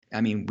I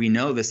mean, we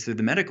know this through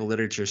the medical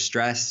literature,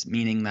 stress,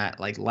 meaning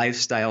that like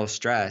lifestyle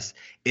stress,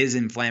 is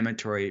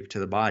inflammatory to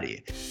the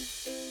body.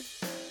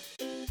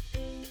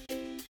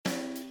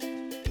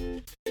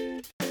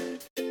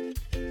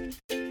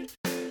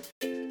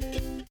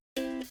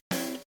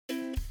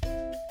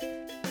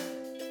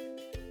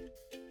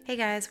 Hey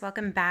guys,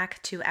 welcome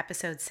back to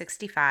episode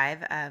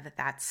 65 of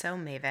That's So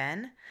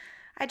Maven.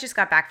 I just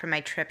got back from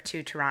my trip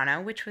to Toronto,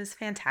 which was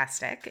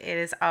fantastic. It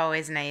is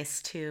always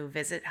nice to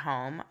visit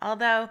home,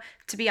 although,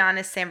 to be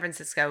honest, San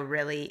Francisco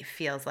really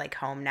feels like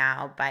home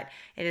now, but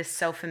it is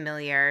so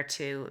familiar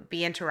to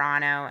be in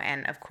Toronto.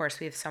 And of course,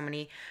 we have so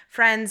many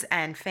friends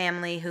and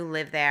family who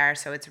live there,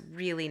 so it's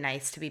really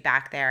nice to be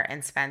back there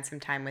and spend some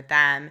time with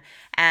them.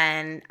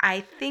 And I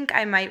think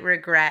I might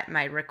regret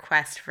my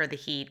request for the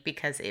heat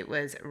because it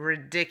was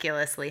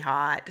ridiculously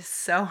hot,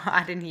 so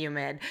hot and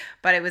humid,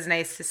 but it was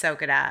nice to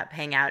soak it up,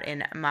 hang out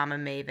in Mama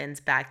Maven's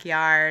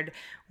backyard,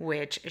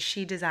 which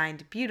she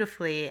designed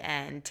beautifully,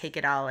 and take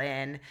it all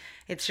in.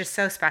 It's just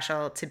so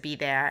special to be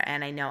there,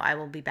 and I know I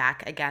will be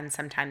back again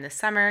sometime this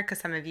summer because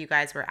some of you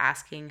guys were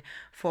asking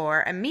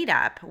for a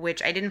meetup,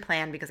 which I didn't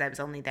plan because I was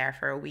only there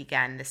for a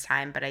weekend this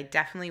time, but I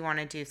definitely want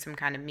to do some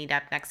kind of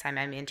meetup next time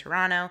I'm in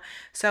Toronto.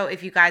 So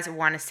if you guys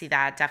want to see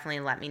that,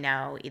 definitely let me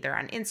know either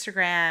on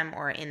Instagram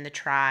or in the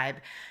tribe,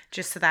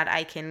 just so that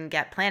I can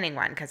get planning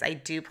one, because I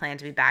do plan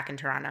to be back in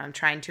Toronto. I'm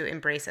trying to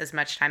embrace as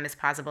much time as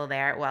possible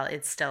there while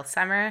it's still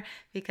summer,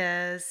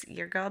 because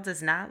your girl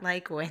does not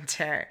like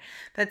winter.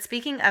 But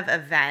speaking of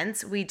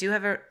events, we do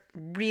have a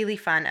really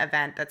fun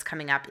event that's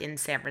coming up in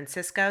San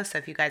Francisco. So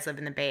if you guys live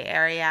in the Bay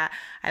Area,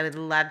 I would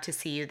love to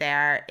see you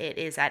there. It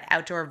is at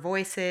Outdoor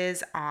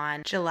Voices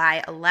on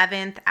July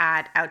 11th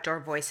at Outdoor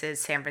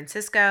Voices San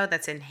Francisco.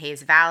 That's in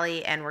Hayes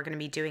Valley. And we're going to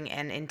be doing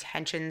an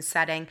intention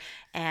setting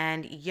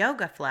and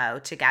yoga flow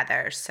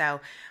together. So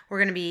we're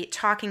going to be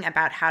talking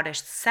about how to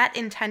set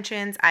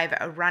intentions.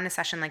 I've run a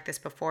session like this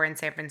before in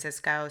San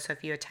Francisco, so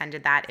if you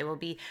attended that, it will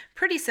be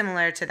pretty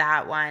similar to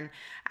that one,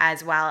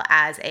 as well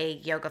as a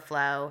yoga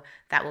flow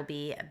that will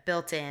be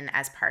built in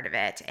as part of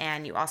it.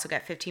 And you also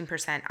get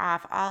 15%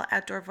 off all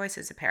Outdoor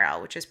Voices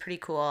apparel, which is pretty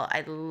cool.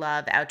 I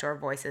love Outdoor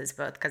Voices,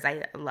 both because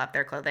I love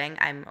their clothing.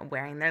 I'm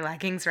wearing their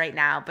leggings right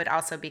now, but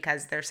also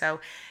because they're so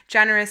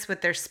generous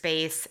with their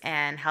space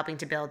and helping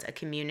to build a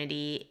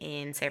community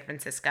in San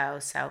Francisco.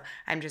 So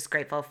I'm just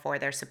grateful for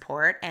their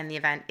support. And the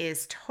event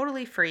is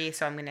totally free,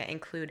 so I'm going to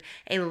include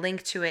a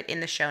link to it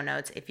in the show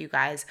notes if you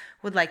guys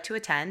would like to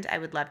attend. I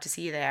would love to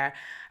see you there.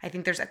 I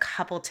think there's a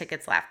couple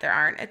tickets left. There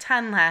aren't a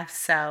ton left,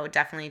 so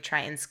definitely try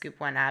and scoop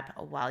one up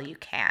while you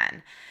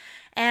can.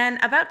 And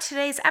about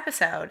today's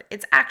episode,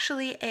 it's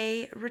actually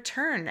a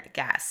return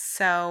guest.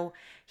 So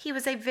he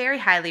was a very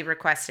highly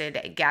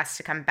requested guest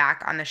to come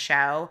back on the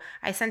show.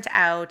 I sent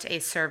out a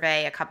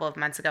survey a couple of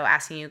months ago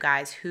asking you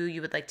guys who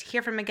you would like to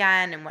hear from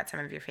again and what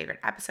some of your favorite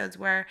episodes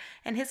were.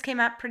 And his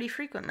came up pretty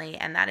frequently,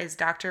 and that is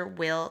Dr.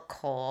 Will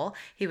Cole.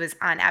 He was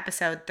on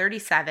episode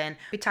 37.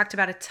 We talked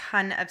about a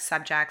ton of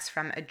subjects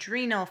from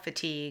adrenal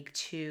fatigue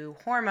to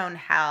hormone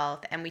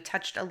health, and we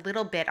touched a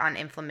little bit on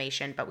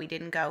inflammation, but we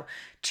didn't go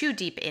too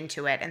deep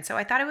into it. And so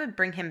I thought I would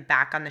bring him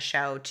back on the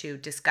show to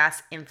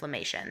discuss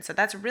inflammation. So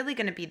that's really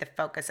going to be the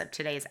focus of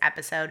today's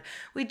episode.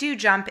 We do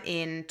jump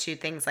into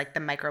things like the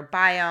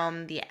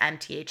microbiome, the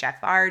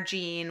MTHFR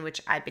gene,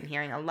 which I've been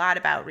hearing a lot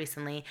about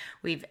recently.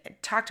 We've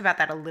talked about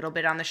that a little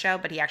bit on the show,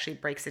 but he actually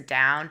breaks it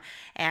down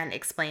and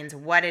explains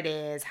what it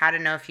is, how to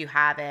know if you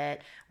have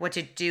it, what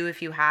to do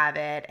if you have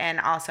it, and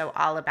also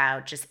all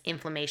about just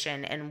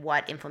inflammation and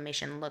what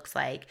inflammation looks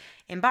like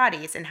in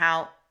bodies and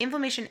how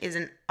inflammation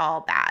isn't all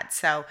bad.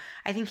 So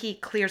I think he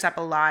clears up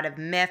a lot of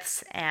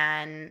myths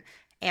and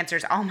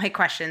answers all my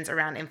questions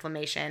around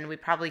inflammation. We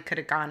probably could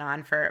have gone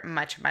on for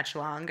much, much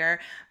longer,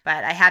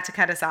 but I had to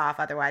cut us off.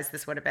 Otherwise,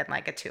 this would have been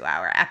like a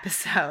 2-hour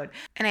episode.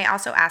 And I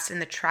also asked in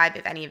the tribe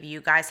if any of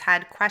you guys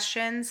had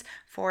questions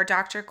for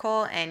Dr.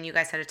 Cole, and you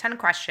guys had a ton of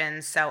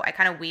questions. So I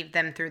kind of weaved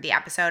them through the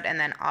episode and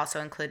then also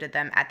included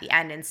them at the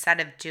end instead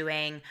of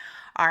doing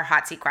our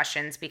hot seat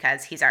questions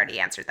because he's already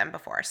answered them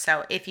before.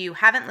 So if you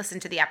haven't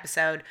listened to the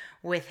episode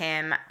with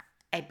him,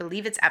 I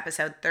believe it's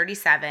episode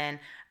 37.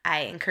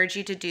 I encourage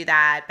you to do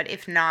that, but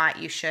if not,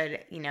 you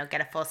should,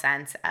 get a full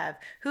sense of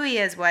who he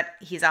is, what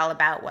he's all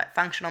about, what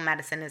functional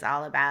medicine is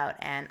all about,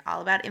 and all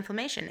about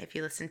inflammation if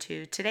you listen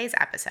to today's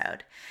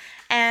episode.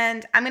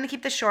 And I'm going to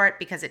keep this short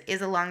because it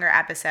is a longer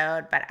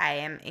episode, but I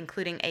am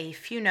including a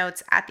few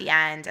notes at the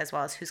end as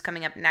well as who's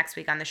coming up next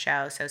week on the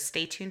show, so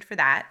stay tuned for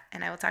that,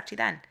 and I will talk to you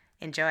then.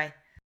 Enjoy.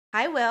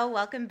 Hi, Will.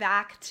 Welcome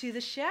back to the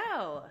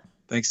show.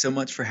 Thanks so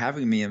much for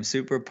having me. I'm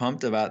super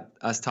pumped about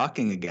us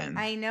talking again.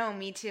 I know,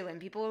 me too.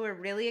 And people were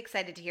really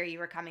excited to hear you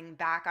were coming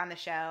back on the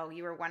show.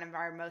 You were one of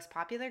our most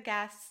popular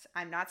guests.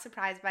 I'm not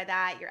surprised by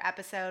that. Your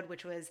episode,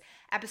 which was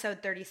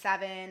episode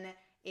 37,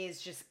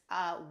 is just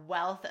a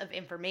wealth of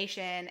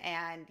information.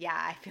 And yeah,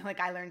 I feel like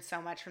I learned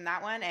so much from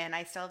that one. And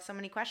I still have so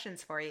many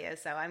questions for you.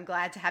 So I'm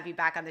glad to have you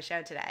back on the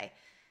show today.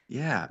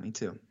 Yeah, me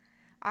too.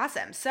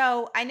 Awesome.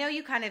 So I know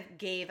you kind of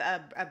gave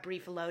a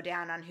brief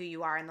lowdown on who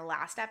you are in the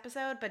last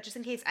episode, but just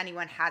in case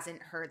anyone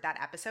hasn't heard that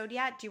episode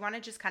yet, do you want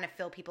to just kind of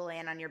fill people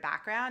in on your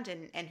background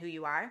and who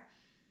you are?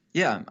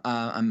 Yeah,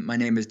 my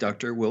name is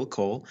Dr. Will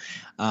Cole.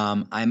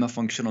 I'm a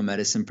functional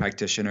medicine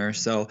practitioner.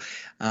 So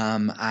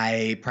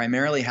I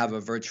primarily have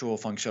a virtual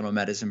functional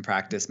medicine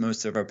practice.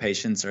 Most of our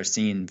patients are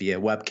seen via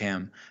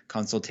webcam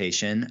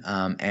consultation.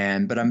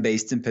 But I'm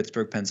based in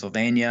Pittsburgh,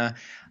 Pennsylvania.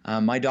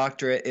 My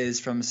doctorate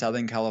is from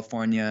Southern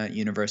California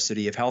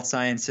University of Health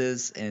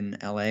Sciences in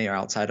LA or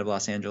outside of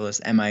Los Angeles.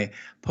 And my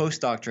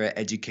postdoctorate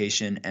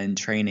education and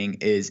training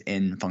is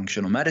in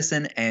functional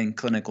medicine and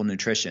clinical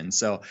nutrition.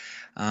 So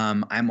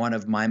I'm one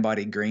of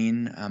MindBody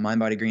Green.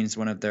 MindBody Green is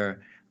one of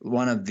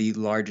the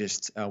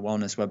largest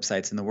wellness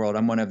websites in the world.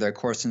 I'm one of their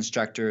course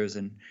instructors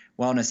and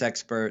wellness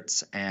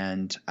experts,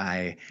 and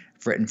I've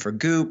written for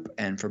Goop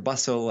and for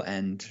Bustle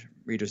and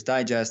Reader's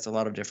Digest, a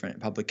lot of different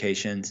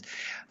publications.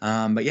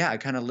 But yeah, I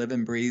kind of live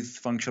and breathe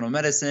functional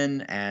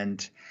medicine,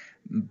 and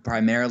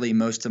primarily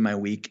most of my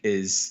week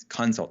is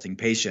consulting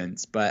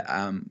patients, but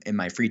in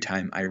my free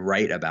time I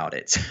write about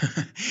it.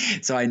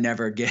 So I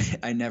never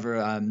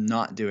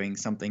not doing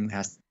something that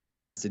has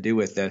to do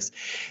with this.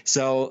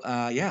 So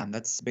yeah,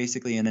 that's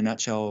basically in a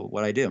nutshell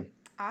what I do.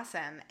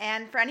 Awesome.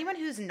 And for anyone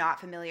who's not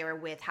familiar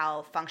with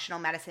how functional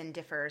medicine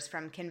differs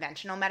from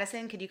conventional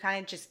medicine, could you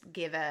kind of just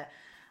give a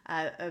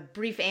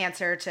brief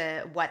answer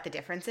to what the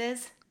difference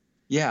is?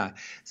 Yeah,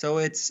 so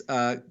it's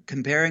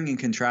comparing and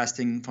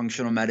contrasting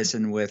functional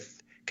medicine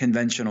with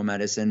conventional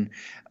medicine.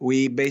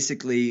 We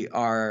basically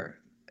are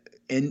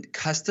in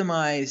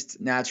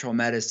customized natural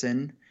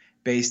medicine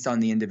based on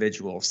the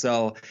individual.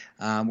 So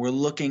we're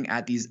looking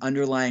at these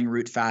underlying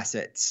root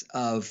facets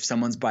of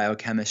someone's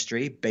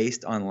biochemistry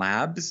based on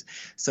labs.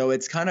 So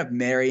it's kind of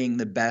marrying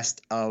the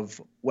best of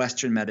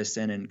Western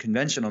medicine and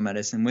conventional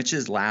medicine, which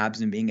is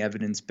labs and being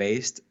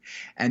evidence-based,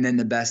 and then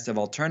the best of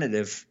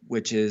alternative,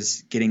 which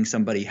is getting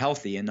somebody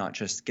healthy and not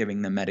just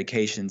giving them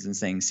medications and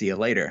saying, see you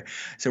later.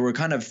 So we're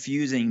kind of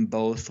fusing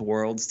both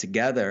worlds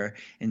together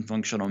in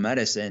functional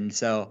medicine.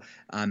 So,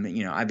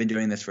 I've been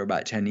doing this for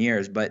about 10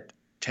 years, but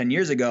 10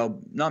 years ago,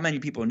 not many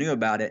people knew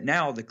about it.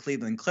 Now the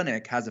Cleveland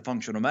Clinic has a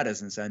functional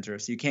medicine center,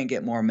 so you can't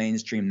get more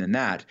mainstream than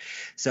that.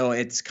 So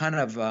it's kind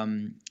of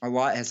a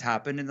lot has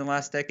happened in the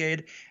last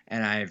decade,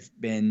 and I've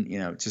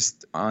been,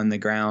 just on the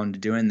ground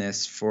doing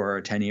this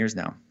for 10 years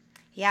now.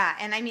 Yeah,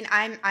 and I mean,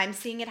 I'm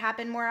seeing it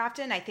happen more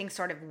often. I think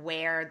sort of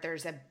where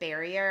there's a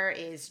barrier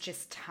is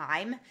just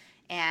time,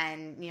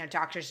 and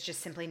doctors just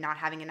simply not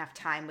having enough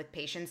time with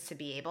patients to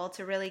be able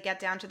to really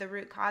get down to the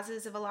root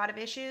causes of a lot of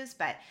issues.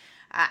 But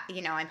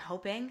I'm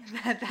hoping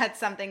that that's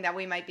something that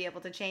we might be able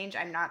to change.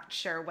 I'm not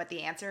sure what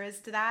the answer is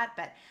to that,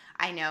 but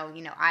I know,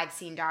 I've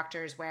seen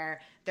doctors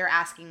where they're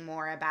asking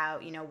more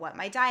about, what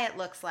my diet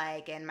looks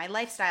like and my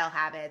lifestyle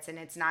habits. And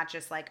it's not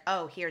just like,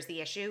 oh, here's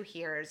the issue,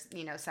 here's,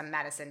 some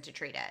medicine to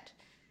treat it.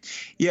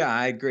 Yeah,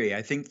 I agree.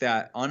 I think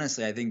that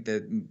honestly, I think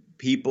that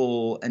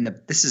people, and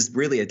this is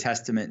really a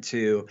testament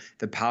to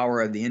the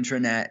power of the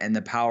internet and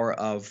the power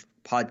of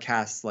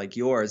podcasts like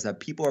yours,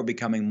 that people are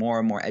becoming more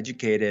and more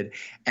educated,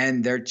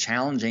 and they're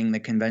challenging the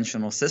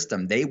conventional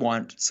system. They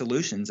want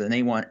solutions and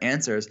they want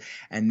answers.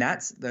 And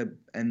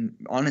and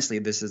honestly,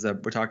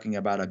 we're talking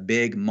about a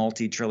big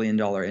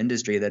multi-trillion-dollar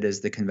industry that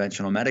is the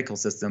conventional medical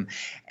system.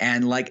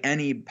 And like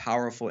any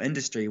powerful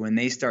industry, when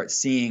they start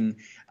seeing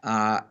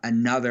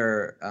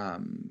another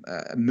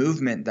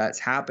movement that's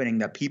happening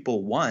that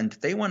people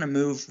want, they want to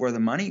move where the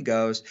money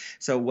goes.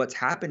 So what's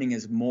happening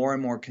is more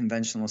and more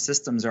conventional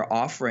systems are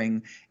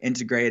offering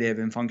integrative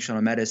and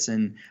functional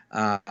medicine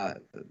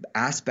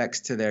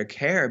aspects to their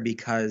care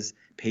because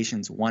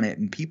patients want it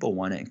and people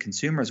want it and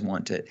consumers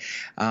want it.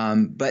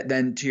 But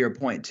then to your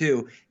point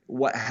too,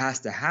 what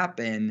has to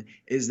happen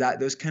is that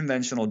those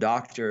conventional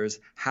doctors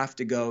have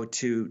to go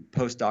to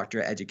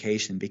postdoctorate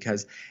education,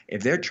 because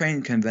if they're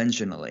trained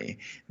conventionally,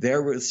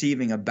 they're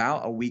receiving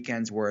about a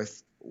weekend's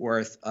worth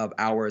of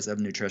hours of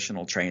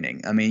nutritional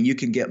training. I mean, you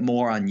can get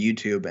more on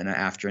YouTube in an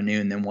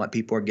afternoon than what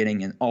people are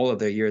getting in all of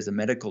their years of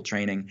medical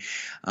training.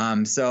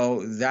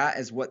 So that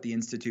is what the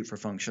Institute for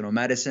Functional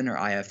Medicine, or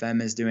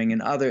IFM, is doing,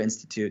 and other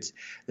institutes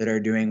that are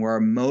doing,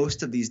 where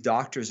most of these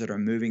doctors that are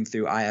moving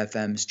through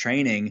IFM's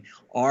training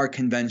are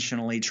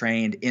conventionally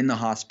trained in the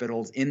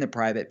hospitals, in the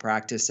private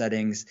practice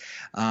settings,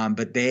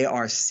 but they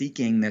are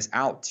seeking this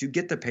out to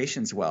get the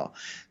patients well.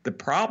 The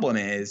problem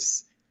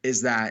is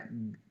that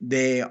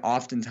they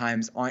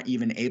oftentimes aren't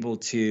even able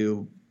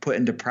to put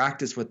into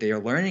practice what they are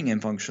learning in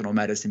functional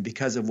medicine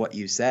because of what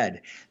you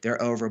said. They're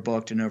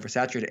overbooked and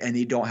oversaturated, and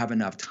they don't have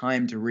enough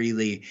time to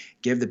really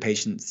give the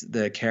patients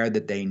the care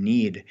that they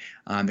need,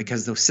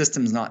 because the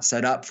system's not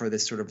set up for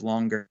this sort of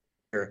longer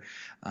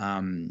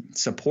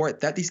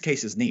support that these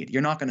cases need.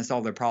 You're not going to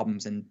solve their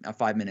problems in a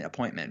 5-minute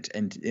appointment,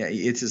 and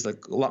it's just a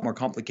lot more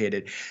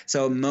complicated.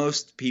 So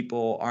most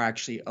people are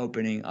actually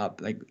opening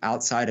up, like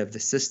outside of the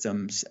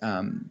systems,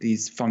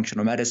 these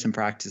functional medicine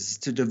practices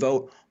to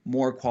devote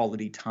more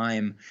quality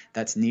time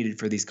that's needed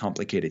for these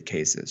complicated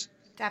cases.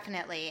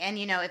 Definitely. And,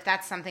 if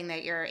that's something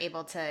that you're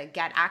able to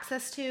get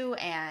access to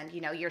and,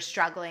 you're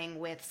struggling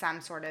with some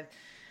sort of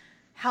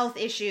health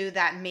issue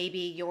that maybe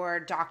your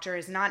doctor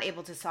is not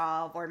able to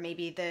solve, or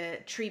maybe the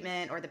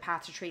treatment or the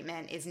path to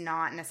treatment is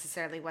not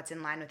necessarily what's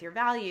in line with your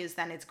values,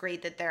 then it's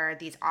great that there are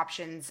these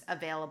options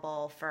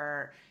available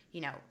for,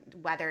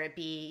 whether it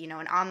be,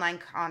 an online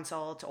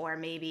consult, or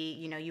maybe,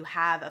 you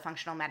have a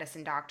functional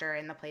medicine doctor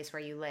in the place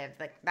where you live.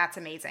 Like, that's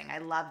amazing. I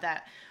love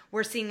that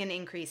we're seeing an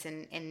increase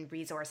in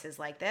resources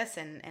like this,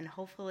 and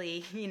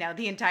hopefully,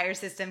 the entire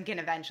system can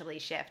eventually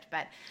shift.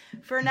 But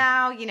for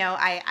now,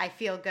 I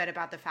feel good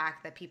about the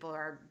fact that people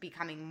are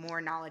becoming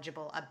more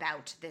knowledgeable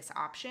about this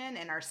option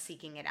and are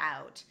seeking it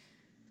out.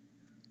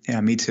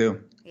 Yeah, me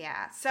too.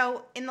 Yeah.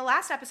 So in the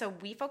last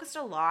episode, we focused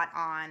a lot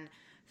on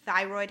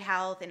thyroid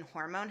health and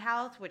hormone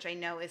health, which I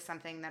know is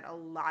something that a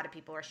lot of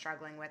people are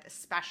struggling with,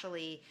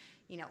 especially,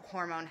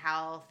 hormone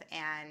health.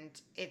 And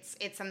it's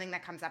something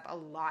that comes up a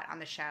lot on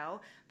the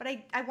show. But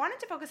I wanted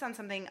to focus on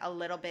something a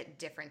little bit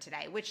different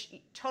today, which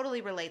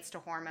totally relates to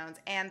hormones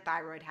and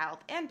thyroid health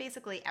and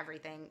basically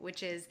everything,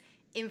 which is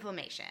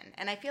inflammation.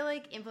 And I feel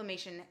like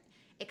inflammation,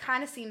 it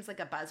kind of seems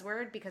like a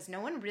buzzword because no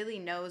one really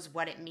knows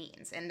what it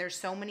means. And there's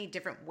so many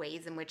different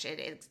ways in which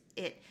it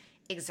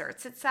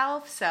exerts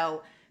itself.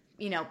 So,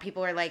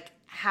 people are like,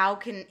 how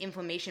can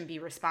inflammation be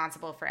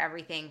responsible for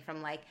everything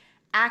from like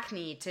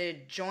acne to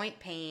joint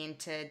pain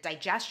to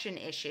digestion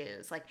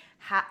issues? Like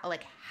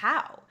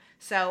how?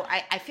 So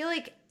I feel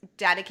like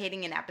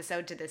dedicating an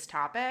episode to this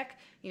topic,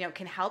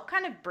 can help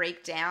kind of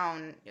break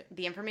down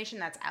the information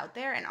that's out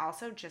there, and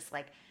also just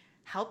like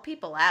help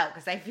people out,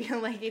 because I feel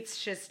like it's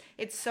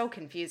so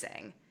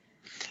confusing.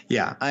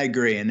 Yeah, I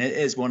agree. And it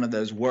is one of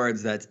those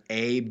words that's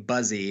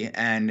buzzy,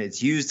 and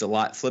it's used a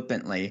lot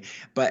flippantly,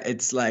 but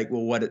it's like,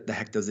 well, what the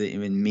heck does it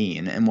even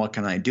mean? And what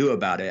can I do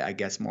about it? I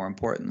guess more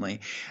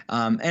importantly.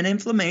 And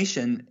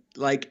inflammation,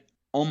 like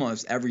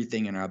almost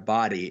everything in our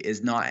body,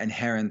 is not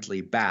inherently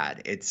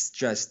bad. It's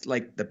just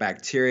like the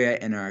bacteria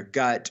in our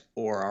gut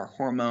or our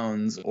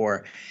hormones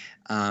or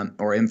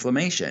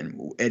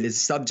inflammation. It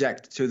is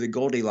subject to the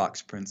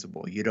Goldilocks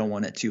principle. You don't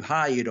want it too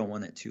high, you don't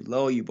want it too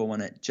low, you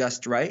want it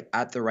just right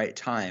at the right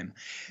time.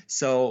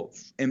 So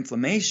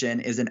inflammation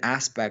is an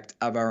aspect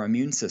of our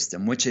immune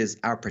system, which is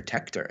our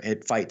protector.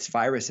 It fights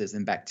viruses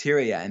and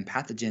bacteria and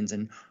pathogens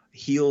and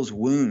heals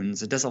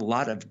wounds. It does a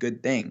lot of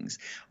good things.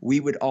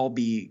 We would all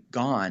be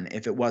gone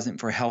if it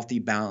wasn't for healthy,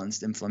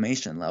 balanced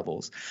inflammation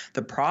levels.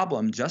 The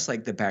problem, just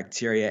like the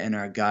bacteria in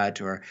our gut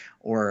or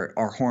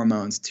our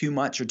hormones, too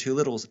much or too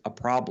little is a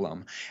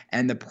problem.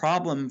 And the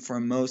problem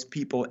for most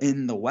people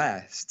in the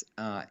West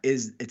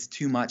is it's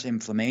too much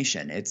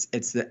inflammation. It's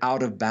the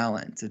out of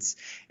balance.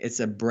 It's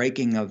a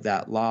breaking of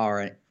that law,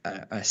 or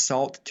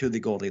assault to the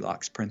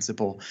Goldilocks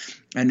principle.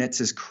 And it's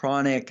this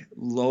chronic,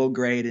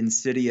 low-grade,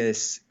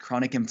 insidious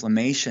chronic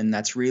inflammation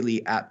that's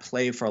really at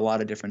play for a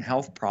lot of different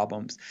health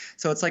problems.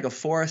 So it's like a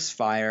forest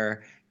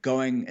fire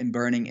going and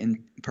burning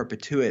in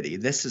perpetuity.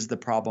 This is the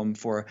problem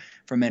for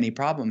many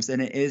problems.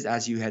 And it is,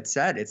 as you had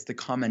said, it's the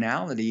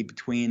commonality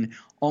between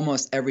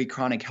almost every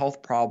chronic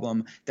health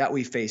problem that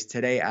we face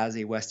today as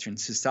a Western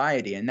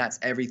society. And that's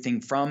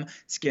everything from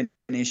skin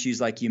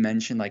issues, like you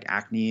mentioned, like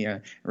acne,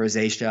 or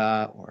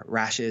rosacea, or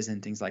rashes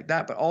and things like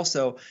that, but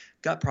also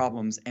gut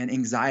problems and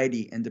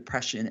anxiety and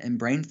depression and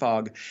brain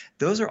fog.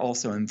 Those are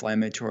also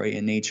inflammatory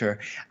in nature.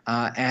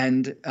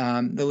 And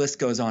the list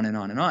goes on and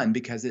on and on,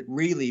 because it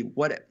really,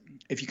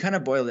 if you kind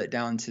of boil it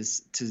down to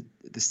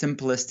the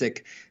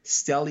simplistic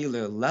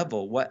cellular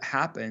level, what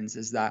happens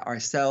is that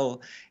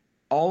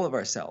all of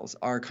our cells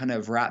are kind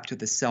of wrapped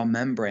with a cell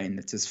membrane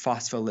that's this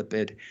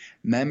phospholipid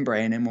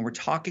membrane. And when we're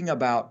talking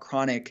about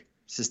chronic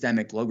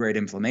systemic low-grade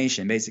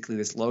inflammation, basically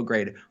this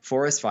low-grade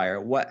forest fire,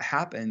 what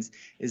happens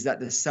is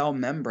that the cell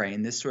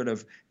membrane, this sort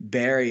of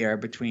barrier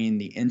between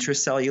the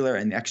intracellular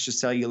and the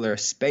extracellular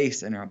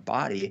space in our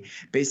body,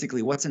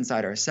 basically what's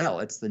inside our cell,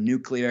 it's the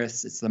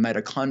nucleus, it's the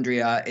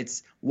mitochondria,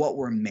 it's what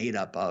we're made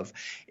up of.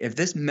 If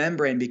this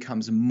membrane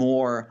becomes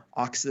more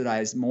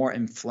oxidized, more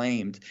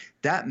inflamed,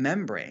 that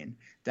membrane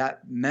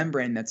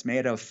that's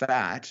made of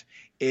fat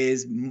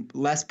is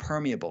less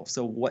permeable.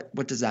 So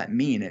what does that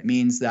mean? It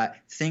means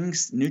that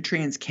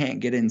nutrients can't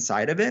get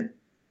inside of it.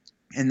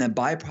 And the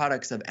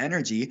byproducts of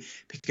energy,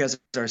 because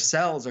our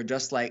cells are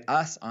just like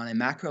us on a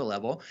macro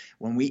level,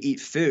 when we eat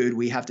food,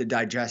 we have to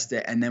digest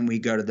it and then we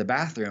go to the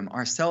bathroom.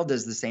 Our cell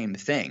does the same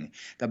thing.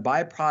 The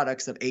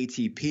byproducts of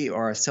ATP,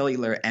 or our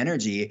cellular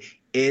energy,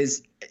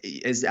 is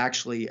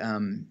actually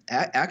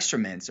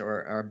excrements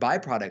or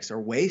byproducts or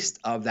waste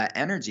of that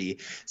energy.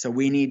 So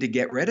we need to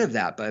get rid of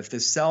that. But if the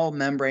cell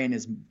membrane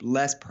is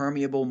less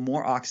permeable,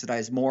 more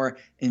oxidized, more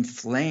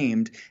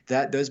inflamed,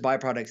 that those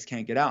byproducts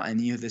can't get out.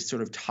 And you have this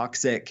sort of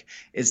toxic,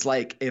 it's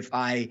like if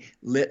I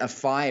lit a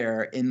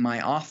fire in my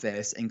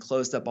office and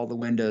closed up all the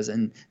windows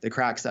and the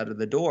cracks out of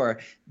the door,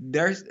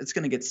 it's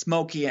going to get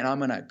smoky and I'm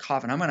going to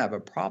cough and I'm going to have a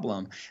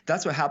problem.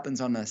 That's what happens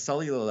on a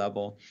cellular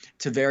level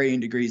to varying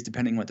degrees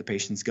depending what the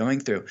patient's going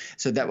through. through.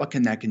 So that what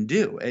can that can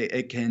do?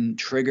 It can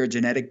trigger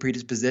genetic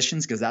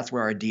predispositions because that's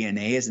where our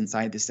DNA is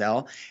inside the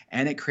cell,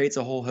 and it creates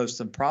a whole host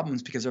of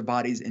problems because our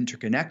body's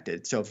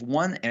interconnected. So if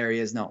one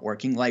area is not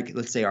working, like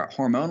let's say our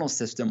hormonal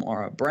system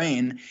or our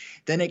brain,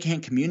 then it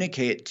can't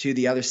communicate to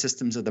the other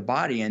systems of the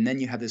body, and then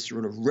you have this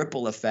sort of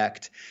ripple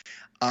effect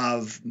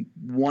of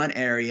one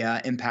area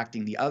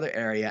impacting the other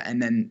area.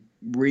 And then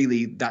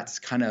really that's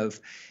kind of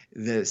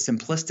the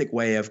simplistic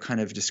way of kind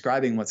of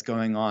describing what's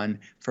going on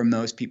for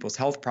most people's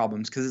health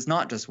problems, because it's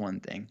not just one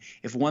thing.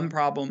 If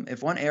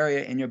one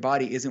area in your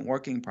body isn't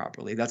working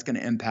properly, that's going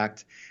to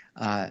impact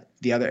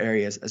the other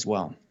areas as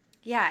well.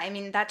 Yeah, I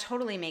mean, that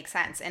totally makes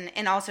sense.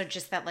 And also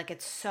just that, like,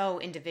 it's so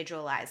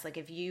individualized. Like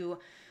if you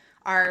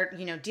are,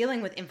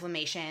 dealing with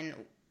inflammation,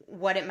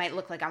 what it might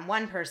look like on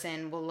one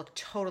person will look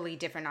totally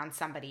different on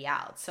somebody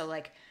else. So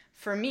like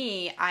for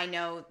me, I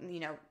know,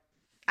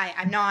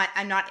 I'm not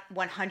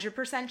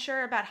 100%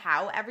 sure about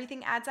how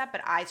everything adds up,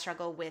 but I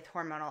struggle with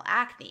hormonal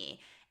acne.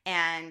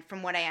 And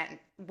from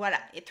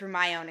through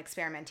my own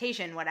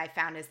experimentation, what I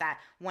found is that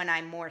when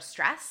I'm more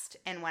stressed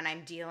and when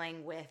I'm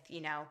dealing with,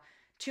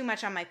 too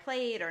much on my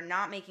plate or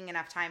not making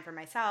enough time for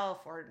myself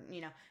or,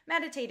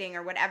 meditating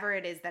or whatever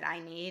it is that I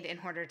need in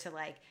order to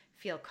like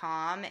feel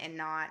calm and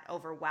not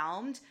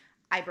overwhelmed,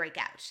 I break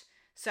out.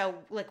 So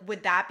like,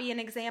 would that be an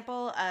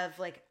example of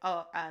like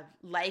a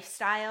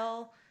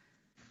lifestyle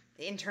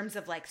in terms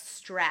of like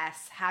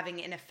stress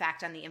having an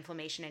effect on the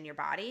inflammation in your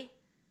body?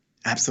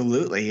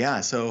 Absolutely, yeah.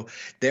 So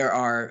there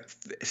are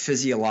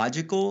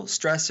physiological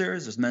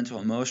stressors, there's mental,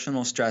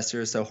 emotional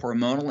stressors. So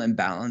hormonal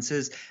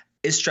imbalances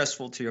is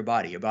stressful to your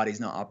body. Your body's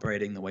not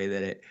operating the way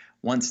that it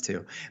wants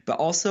to. But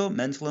also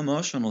mental,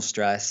 emotional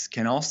stress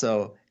can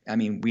also,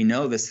 we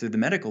know this through the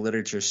medical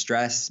literature,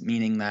 stress,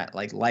 meaning that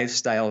like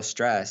lifestyle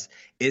stress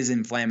is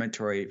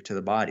inflammatory to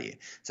the body.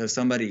 So if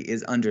somebody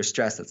is under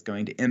stress, that's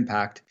going to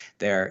impact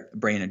their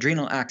brain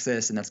adrenal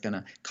axis, and that's going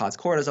to cause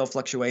cortisol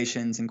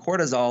fluctuations. And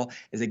cortisol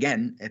is,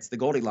 again, it's the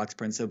Goldilocks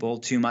principle.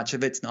 Too much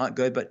of it's not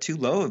good, but too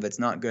low of it's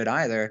not good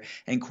either.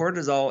 And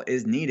cortisol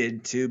is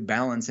needed to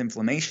balance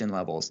inflammation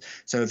levels.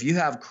 So if you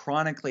have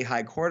chronically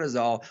high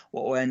cortisol,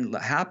 what will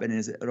happen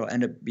is it'll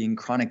end up being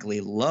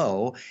chronically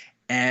low,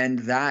 and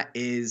that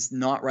is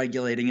not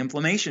regulating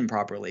inflammation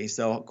properly.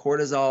 So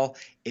cortisol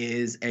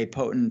is a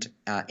potent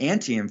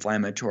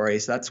anti-inflammatory.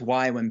 So that's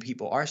why when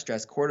people are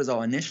stressed,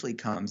 cortisol initially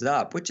comes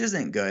up, which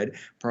isn't good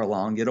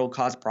prolonged. It'll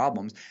cause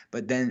problems.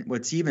 But then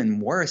what's even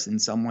worse in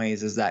some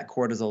ways is that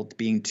cortisol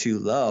being too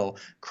low,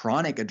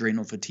 chronic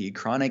adrenal fatigue,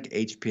 chronic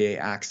HPA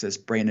axis,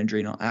 brain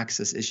adrenal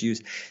axis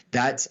issues,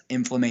 that's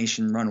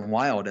inflammation run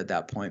wild at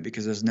that point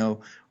because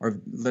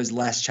there's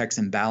less checks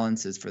and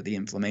balances for the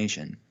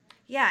inflammation.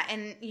 Yeah,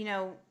 and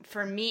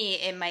for me,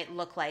 it might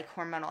look like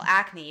hormonal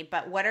acne,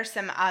 but what are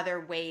some other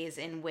ways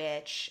in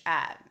which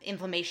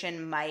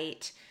inflammation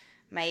might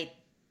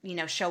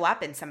show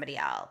up in somebody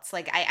else?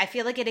 Like I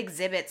feel like it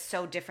exhibits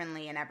so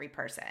differently in every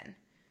person.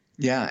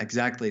 Yeah,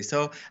 exactly.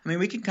 So,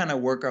 we can kind of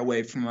work our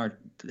way from our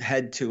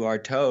head to our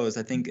toes.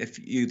 I think if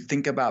you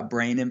think about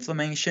brain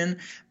inflammation,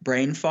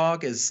 brain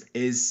fog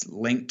is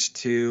linked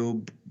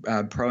to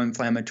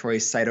pro-inflammatory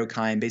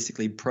cytokine,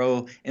 basically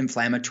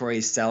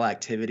pro-inflammatory cell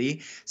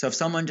activity. So if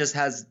someone just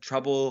has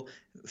trouble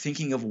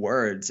thinking of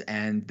words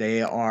and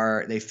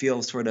they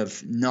feel sort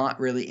of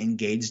not really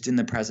engaged in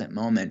the present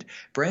moment,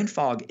 brain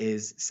fog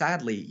is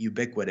sadly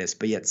ubiquitous,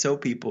 but yet so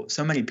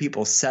many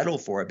people settle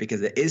for it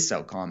because it is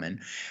so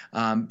common.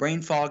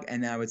 Brain fog,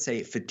 and I would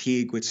say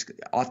fatigue, which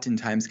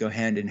oftentimes go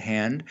hand in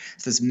hand.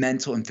 So this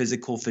mental and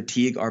physical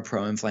fatigue are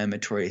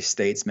pro-inflammatory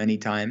states many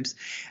times.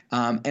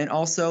 And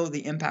also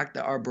the impact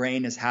that our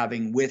brain is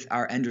having with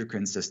our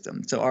endocrine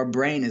system. So our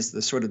brain is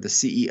the sort of the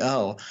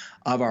CEO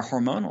of our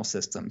hormonal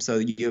system. So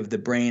you have the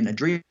brain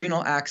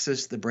adrenal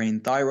axis, the brain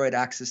thyroid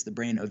axis, the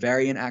brain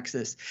ovarian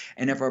axis.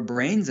 And if our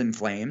brain's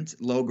inflamed,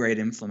 low-grade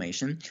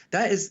inflammation,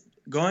 that is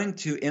going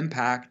to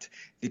impact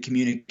the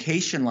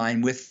communication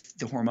line with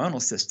the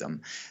hormonal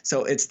system.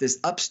 So it's this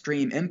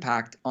upstream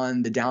impact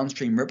on the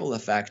downstream ripple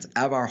effect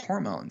of our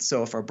hormones.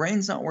 So if our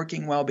brain's not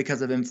working well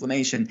because of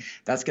inflammation,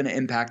 that's going to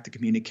impact the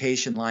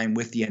communication line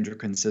with the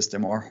endocrine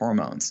system or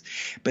hormones.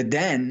 But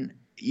then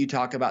you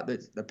talk about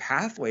the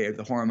pathway of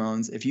the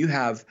hormones. If you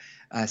have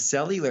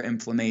cellular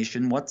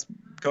inflammation, what's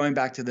going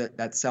back to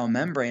that cell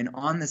membrane?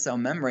 On the cell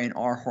membrane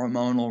are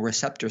hormonal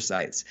receptor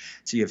sites.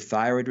 So you have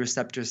thyroid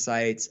receptor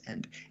sites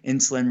and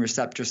insulin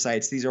receptor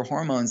sites. These are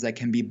hormones that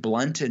can be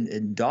blunted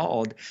and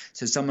dulled.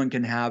 So someone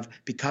can have,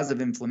 because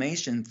of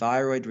inflammation,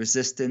 thyroid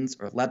resistance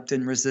or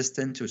leptin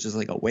resistance, which is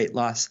like a weight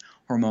loss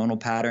hormonal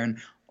pattern,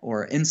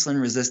 or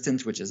insulin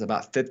resistance, which is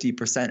about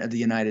 50% of the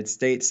United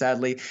States,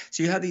 sadly.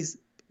 So you have these,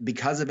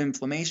 because of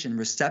inflammation,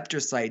 receptor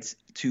sites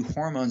to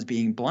hormones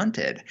being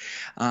blunted.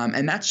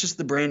 And that's just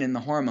the brain and the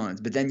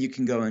hormones. But then you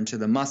can go into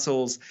the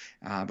muscles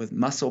with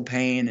muscle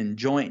pain and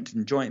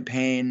joint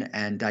pain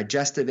and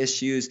digestive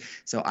issues.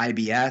 So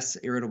IBS,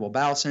 irritable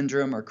bowel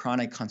syndrome, or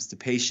chronic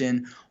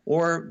constipation,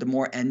 or the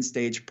more end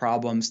stage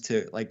problems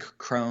to like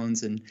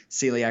Crohn's and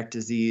celiac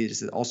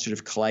disease,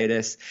 ulcerative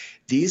colitis.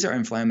 These are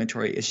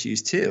inflammatory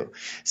issues too.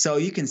 So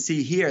you can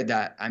see here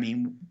that, I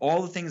mean,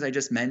 all the things I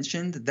just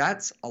mentioned,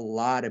 that's a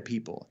lot of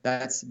people.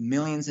 That's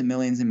millions and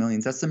millions and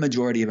millions. That's the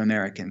majority of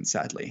Americans,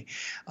 sadly,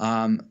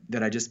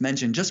 that I just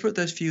mentioned, just with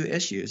those few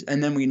issues.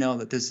 And then we know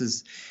that this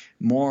is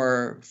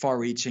more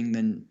far-reaching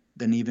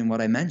than even what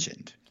I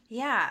mentioned.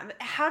 Yeah.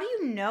 How do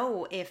you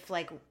know if,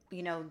 like,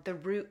 the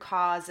root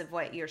cause of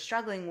what you're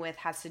struggling with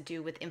has to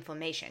do with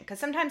inflammation? Because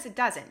sometimes it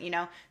doesn't,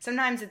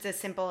 sometimes it's as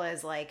simple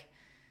as like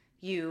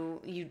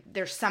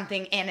there's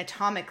something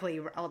anatomically,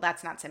 well,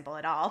 that's not simple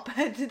at all,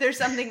 but there's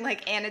something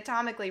like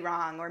anatomically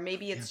wrong, or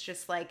maybe it's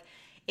just like,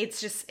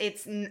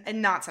 it's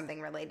not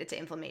something related to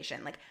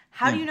inflammation. Like,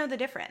 how do you know the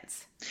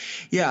difference?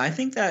 Yeah, I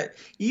think that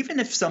even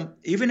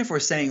if we're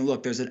saying,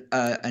 look, there's an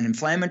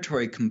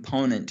inflammatory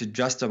component to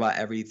just about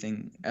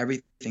everything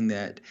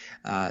that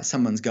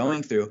someone's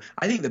going through,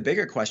 I think the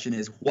bigger question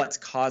is what's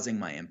causing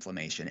my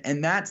inflammation,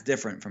 and that's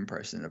different from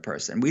person to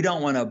person. We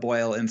don't want to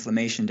boil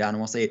inflammation down and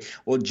we'll say,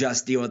 well,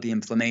 just deal with the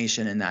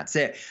inflammation and that's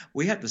it.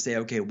 We have to say,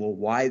 okay, well,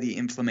 why is the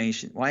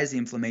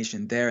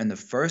inflammation there in the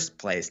first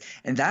place?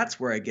 And that's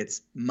where it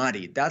gets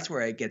muddied. That's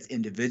where it gets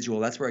individual.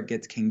 That's where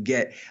it can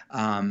get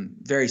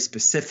very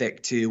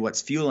specific to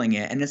what's fueling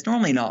it. And it's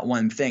normally not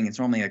one thing. It's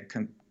normally a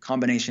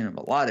combination of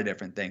a lot of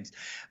different things.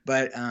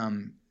 But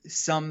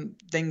some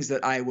things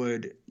that I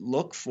would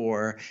look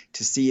for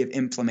to see if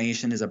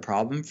inflammation is a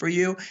problem for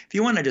you. If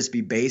you want to just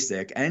be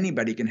basic,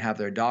 anybody can have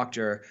their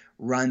doctor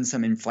run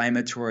some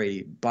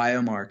inflammatory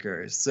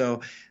biomarkers.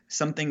 So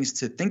some things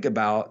to think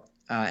about,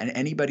 and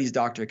anybody's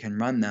doctor can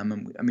run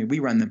them. I mean, we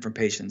run them for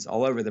patients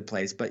all over the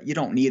place, but you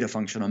don't need a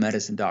functional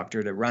medicine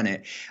doctor to run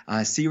it.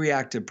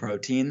 C-reactive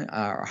protein,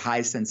 or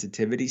high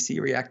sensitivity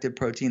C-reactive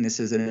protein,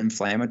 this is an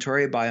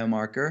inflammatory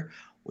biomarker.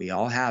 We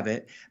all have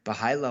it, but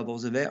high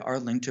levels of it are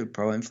linked to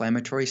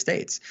pro-inflammatory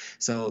states.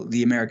 So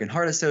the American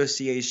Heart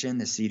Association,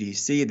 the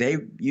CDC, they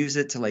use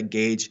it to like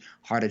gauge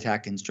heart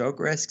attack and stroke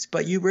risks,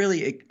 but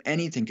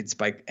anything can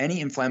spike.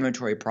 Any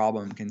inflammatory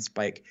problem can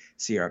spike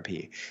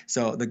CRP.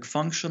 So the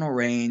functional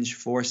range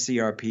for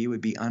CRP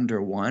would be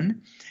under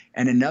 1.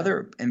 And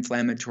another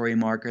inflammatory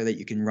marker that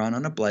you can run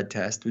on a blood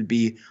test would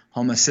be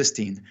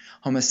homocysteine.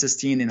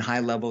 Homocysteine in high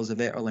levels of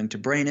it are linked to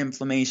brain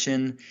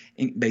inflammation,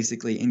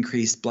 basically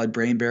increased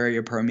blood-brain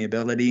barrier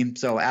permeability.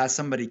 So as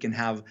somebody can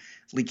have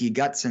leaky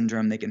gut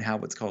syndrome, they can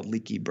have what's called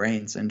leaky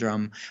brain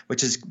syndrome,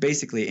 which is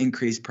basically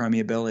increased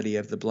permeability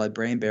of the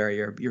blood-brain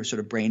barrier, your sort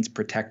of brain's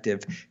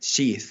protective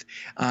sheath.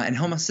 And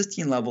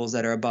homocysteine levels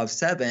that are above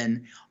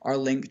 7 are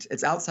linked,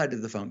 it's outside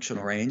of the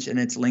functional range, and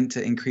it's linked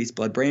to increased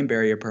blood-brain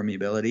barrier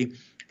permeability.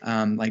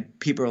 Like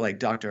people like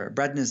Dr.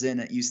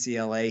 Brednizin at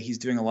UCLA, he's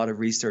doing a lot of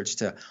research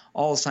to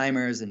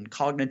Alzheimer's and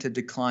cognitive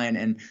decline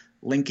and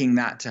linking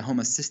that to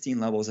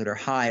homocysteine levels that are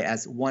high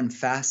as one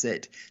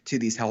facet to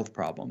these health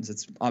problems.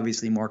 It's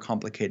obviously more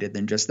complicated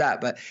than just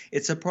that, but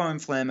it's a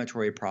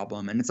pro-inflammatory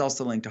problem, and it's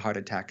also linked to heart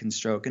attack and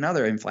stroke and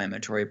other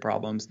inflammatory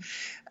problems.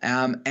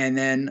 And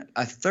then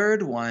a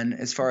third one,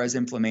 as far as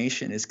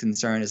inflammation is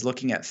concerned, is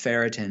looking at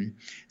ferritin.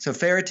 So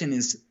ferritin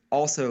is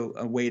also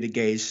a way to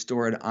gauge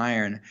stored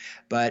iron,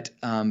 but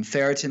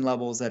ferritin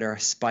levels that are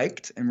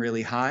spiked and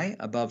really high,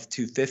 above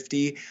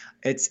 250,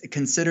 it's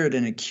considered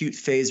an acute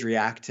phase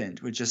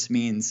reactant, which just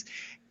means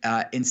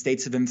in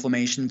states of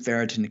inflammation,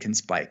 ferritin can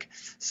spike.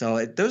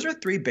 So those are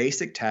 3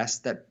 basic tests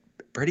that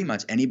pretty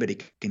much anybody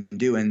can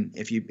do, and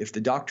if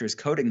the doctor is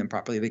coding them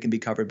properly, they can be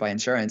covered by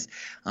insurance,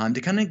 to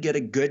kind of get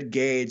a good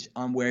gauge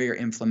on where your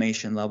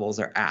inflammation levels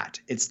are at.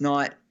 It's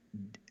not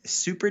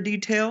super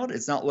detailed.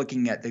 It's not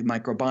looking at the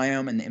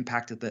microbiome and the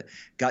impact that the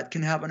gut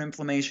can have on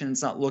inflammation.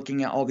 It's not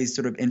looking at all these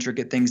sort of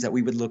intricate things that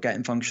we would look at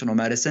in functional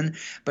medicine.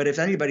 But if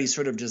anybody's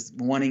sort of just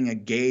wanting a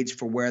gauge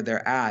for where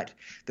they're at,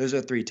 those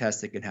are 3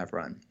 tests they can have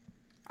run.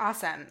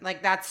 Awesome.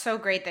 Like, that's so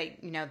great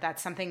that,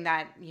 that's something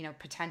that,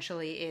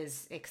 potentially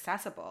is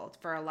accessible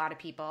for a lot of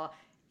people,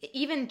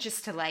 even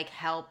just to like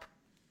help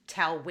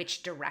tell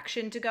which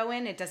direction to go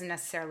in. It doesn't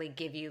necessarily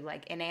give you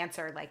like an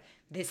answer like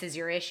this is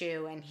your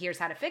issue and here's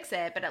how to fix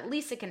it, but at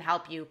least it can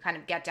help you kind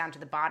of get down to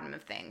the bottom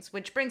of things,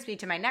 which brings me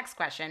to my next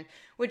question,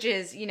 which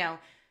is,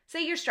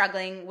 say you're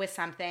struggling with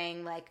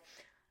something like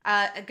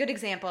a good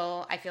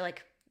example. I feel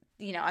like,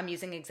 I'm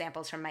using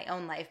examples from my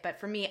own life, but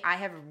for me, I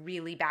have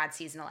really bad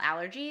seasonal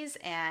allergies.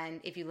 And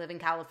if you live in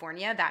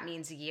California, that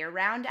means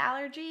year-round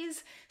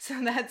allergies.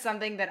 So that's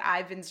something that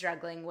I've been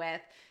struggling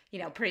with,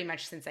 pretty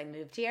much since I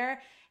moved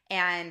here.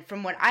 And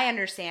from what I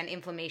understand,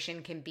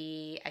 inflammation can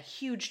be a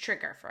huge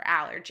trigger for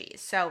allergies.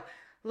 So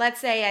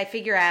let's say I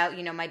figure out,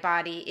 my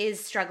body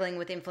is struggling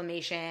with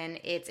inflammation.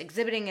 It's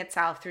exhibiting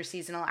itself through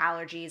seasonal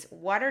allergies.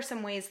 What are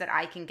some ways that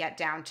I can get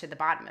down to the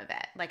bottom of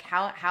it? Like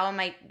how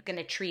am I going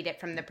to treat it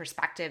from the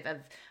perspective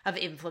of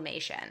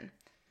inflammation?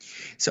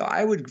 So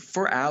I would,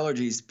 for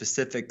allergies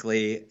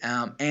specifically,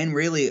 and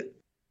really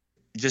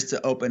just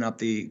to open up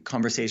the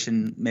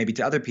conversation maybe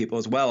to other people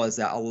as well, is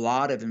that a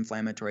lot of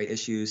inflammatory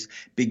issues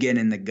begin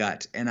in the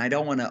gut. And I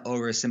don't want to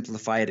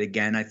oversimplify it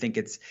again. I think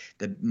it's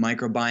the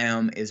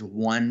microbiome is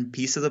one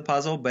piece of the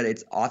puzzle, but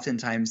it's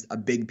oftentimes a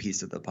big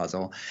piece of the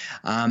puzzle.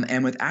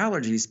 And with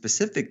allergies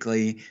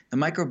specifically, the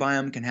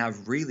microbiome can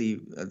have really,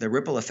 the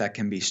ripple effect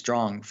can be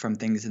strong from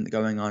things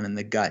going on in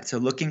the gut. So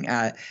looking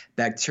at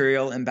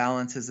bacterial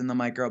imbalances in the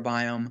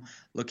microbiome,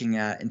 looking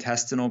at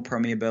intestinal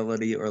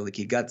permeability or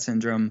leaky gut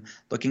syndrome,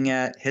 looking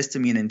at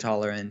histamine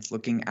intolerance,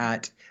 looking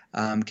at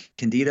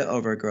candida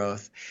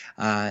overgrowth,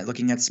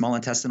 looking at small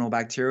intestinal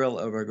bacterial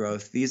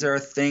overgrowth. These are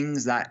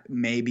things that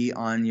may be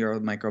on your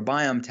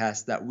microbiome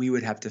test that we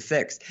would have to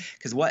fix,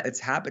 because what is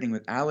happening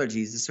with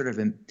allergies is sort of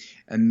an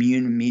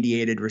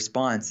immune-mediated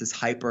response, this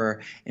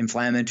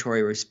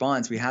hyper-inflammatory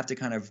response. We have to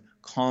kind of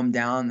calm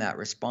down that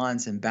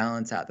response and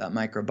balance out that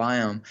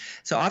microbiome.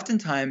 So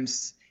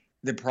oftentimes,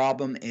 the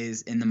problem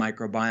is in the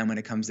microbiome when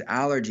it comes to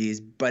allergies,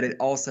 but it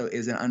also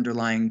is an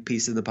underlying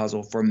piece of the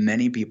puzzle for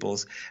many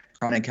people's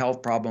chronic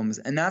health problems.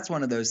 And that's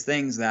one of those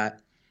things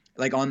that,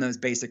 like on those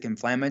basic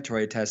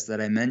inflammatory tests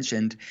that I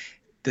mentioned,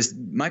 this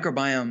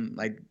microbiome,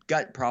 like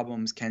gut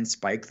problems, can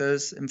spike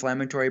those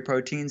inflammatory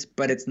proteins,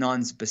 but it's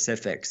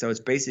non-specific. So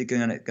it's basically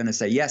going to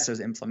say, yes, there's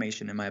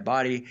inflammation in my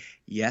body.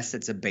 Yes,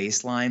 it's a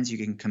baseline. So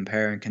you can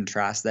compare and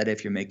contrast that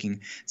if you're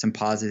making some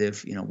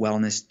positive,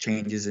 wellness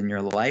changes in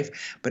your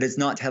life, but it's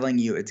not telling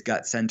you it's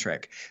gut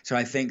centric. So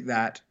I think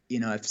that,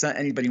 if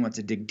anybody wants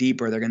to dig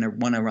deeper, they're going to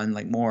want to run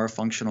like more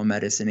functional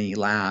medicine-y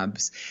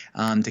labs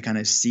to kind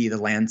of see the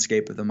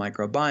landscape of the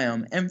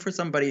microbiome. And for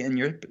somebody in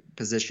your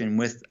position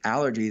with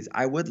allergies,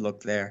 I would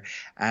look there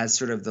as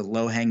sort of the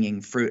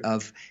low-hanging fruit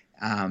of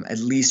at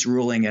least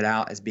ruling it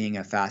out as being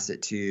a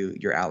facet to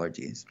your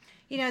allergies.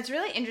 It's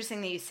really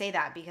interesting that you say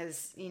that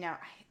because,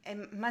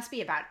 it must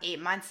be about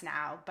 8 months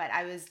now, but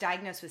I was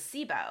diagnosed with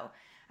SIBO.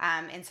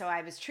 And so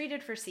I was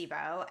treated for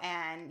SIBO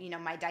and,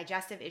 my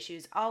digestive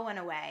issues all went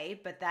away,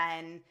 but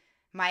then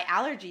my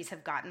allergies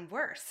have gotten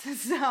worse.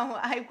 So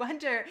I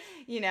wonder,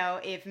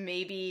 if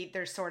maybe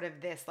there's sort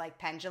of this like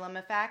pendulum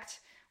effect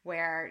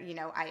where,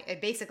 I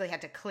basically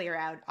had to clear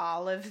out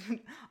all of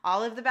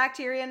the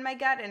bacteria in my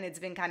gut. And it's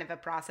been kind of a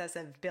process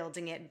of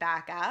building it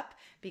back up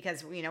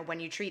because, when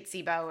you treat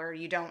SIBO or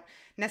you don't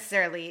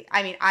necessarily,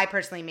 I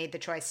personally made the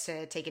choice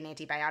to take an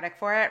antibiotic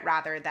for it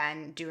rather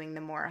than doing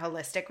the more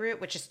holistic route,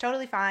 which is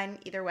totally fine.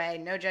 Either way,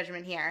 no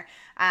judgment here.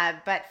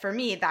 But for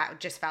me, that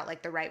just felt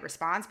like the right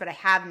response. But I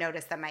have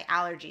noticed that my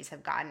allergies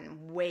have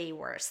gotten way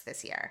worse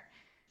this year.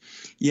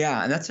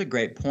 Yeah, and that's a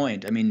great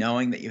point.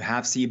 Knowing that you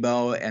have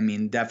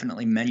SIBO,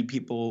 definitely many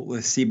people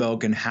with SIBO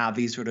can have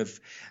these sort of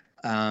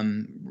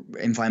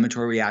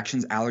inflammatory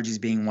reactions, allergies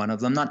being one of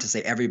them. Not to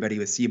say everybody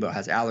with SIBO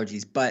has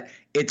allergies, but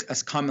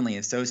it's commonly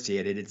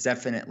associated. It's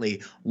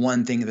definitely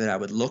one thing that I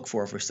would look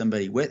for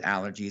somebody with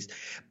allergies.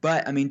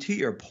 But to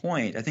your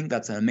point, I think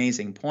that's an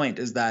amazing point,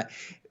 is that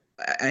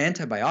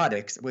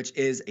antibiotics, which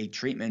is a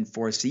treatment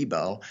for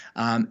SIBO,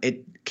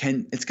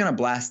 it's going to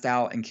blast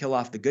out and kill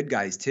off the good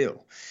guys too.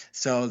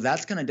 So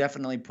that's going to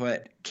definitely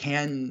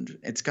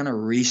it's going to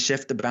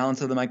reshift the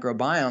balance of the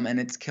microbiome,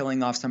 and it's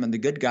killing off some of the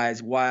good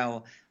guys,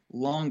 while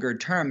longer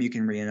term you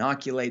can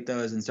reinoculate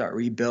those and start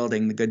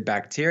rebuilding the good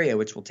bacteria,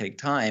 which will take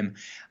time.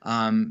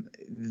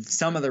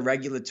 Some of the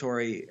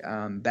regulatory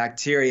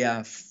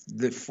bacteria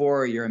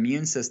for your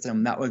immune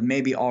system that was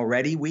maybe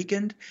already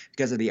weakened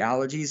because of the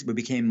allergies, but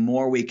became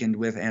more weakened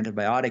with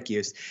antibiotic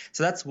use.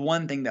 So that's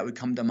one thing that would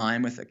come to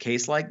mind with a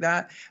case like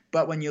that.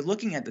 But when you're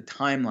looking at the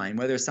timeline,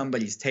 whether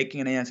somebody's taking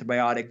an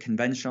antibiotic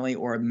conventionally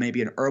or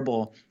maybe an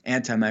herbal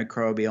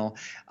antimicrobial,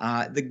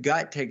 the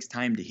gut takes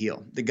time to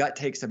heal. The gut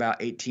takes about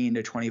 18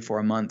 to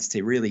 24 months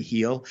to really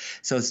heal.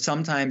 So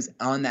sometimes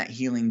on that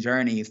healing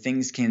journey,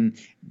 things can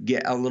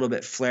get a little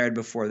bit flared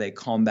before they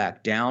calm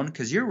back down,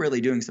 because you're really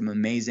doing some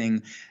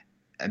amazing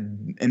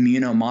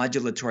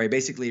immunomodulatory,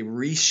 basically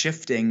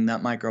reshifting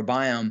that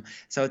microbiome.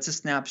 So it's a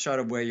snapshot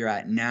of where you're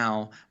at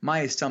now. My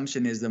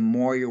assumption is the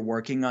more you're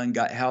working on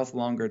gut health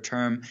longer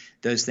term,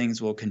 those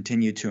things will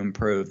continue to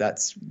improve.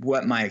 That's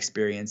what my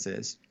experience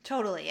is.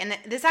 Totally. And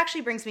this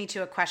actually brings me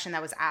to a question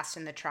that was asked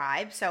in the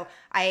tribe. So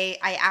I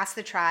asked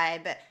the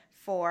tribe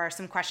for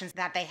some questions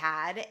that they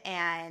had,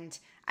 and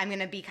I'm going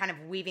to be kind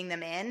of weaving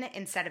them in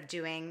instead of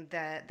doing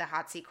the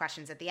hot seat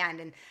questions at the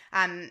end.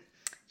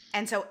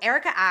 And so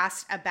Erica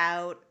asked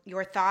about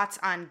your thoughts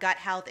on gut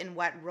health and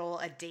what role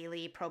a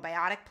daily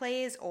probiotic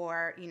plays,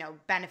 or,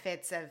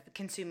 benefits of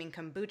consuming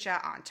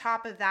kombucha on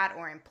top of that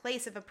or in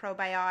place of a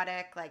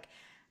probiotic. Like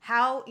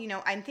how,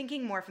 I'm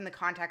thinking more from the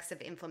context of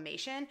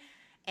inflammation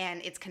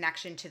and its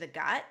connection to the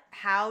gut.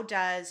 How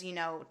does,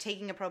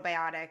 taking a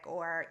probiotic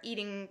or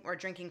eating or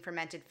drinking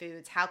fermented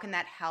foods, how can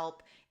that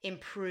help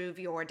improve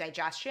your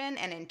digestion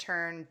and in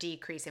turn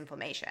decrease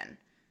inflammation?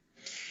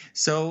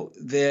 So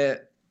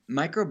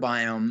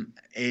microbiome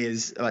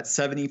is about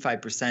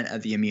 75%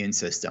 of the immune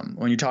system.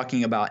 When you're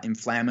talking about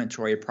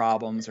inflammatory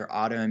problems or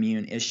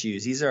autoimmune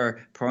issues, these are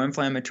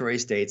pro-inflammatory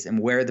states, and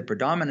where the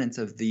predominance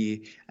of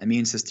the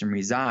immune system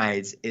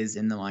resides is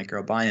in the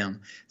microbiome.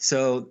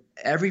 So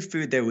every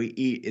food that we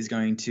eat is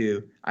going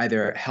to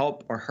either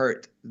help or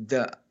hurt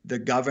the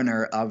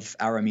governor of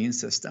our immune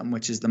system,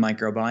 which is the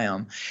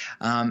microbiome.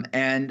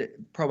 And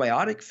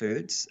probiotic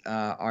foods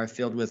are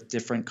filled with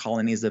different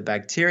colonies of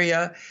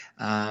bacteria.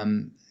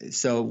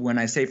 So when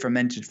I say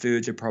fermented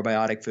foods or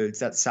probiotic foods,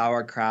 that's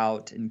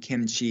sauerkraut and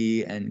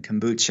kimchi and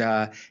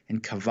kombucha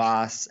and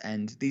kvass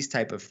and these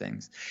type of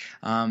things.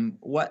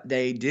 What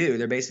they do,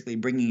 they're basically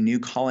bringing new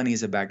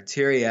colonies of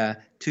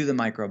bacteria to the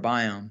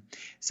microbiome.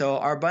 So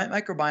our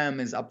microbiome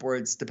is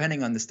upwards,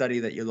 depending on the study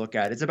that you look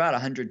at, it's about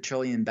 100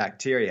 trillion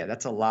bacteria.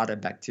 That's a lot of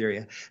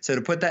bacteria. So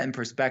to put that in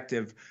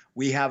perspective,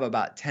 we have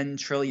about 10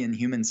 trillion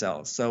human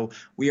cells. So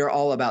we are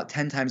all about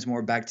 10 times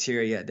more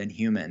bacteria than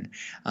human.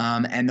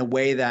 And the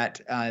way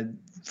that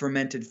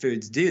fermented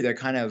foods do, they're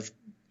kind of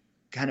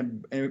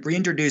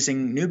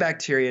reintroducing new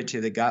bacteria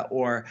to the gut,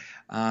 or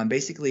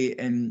basically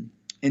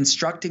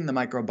instructing the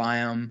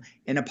microbiome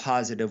in a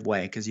positive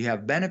way, because you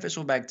have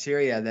beneficial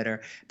bacteria that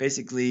are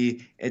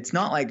basically, it's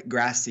not like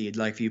grass seed.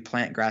 Like if you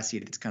plant grass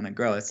seed, it's going to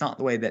grow. It's not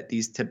the way that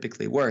these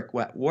typically work.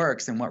 What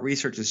works and what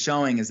research is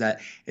showing is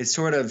that it's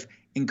sort of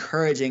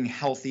encouraging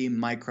healthy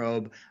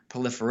microbe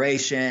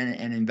proliferation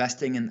and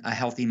investing in a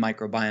healthy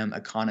microbiome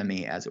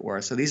economy, as it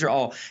were. So these are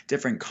all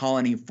different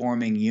colony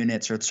forming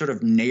units, or sort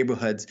of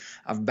neighborhoods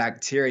of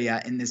bacteria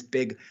in this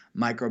big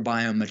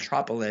microbiome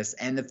metropolis.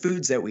 And the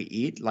foods that we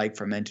eat, like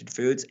fermented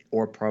foods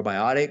or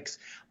probiotics,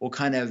 will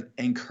kind of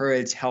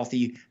encourage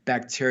healthy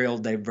bacterial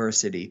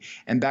diversity.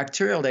 And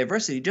bacterial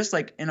diversity, just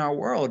like in our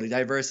world,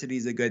 diversity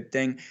is a good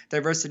thing.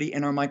 Diversity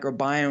in our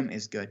microbiome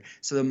is good.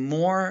 So the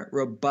more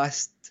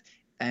robust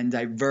and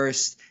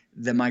diverse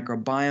the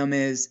microbiome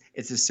is,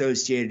 it's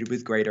associated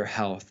with greater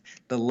health.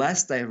 The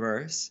less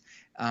diverse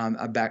a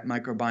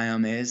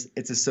microbiome is,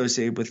 it's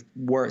associated with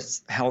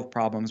worse health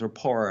problems or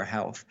poorer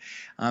health.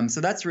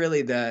 So that's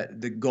really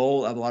the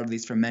goal of a lot of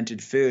these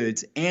fermented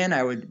foods. And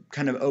I would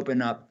kind of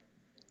open up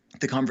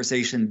the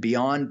conversation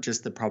beyond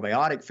just the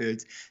probiotic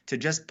foods to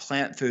just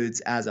plant foods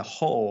as a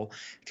whole,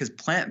 because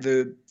plant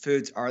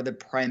foods are the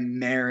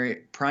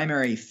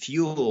primary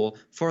fuel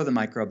for the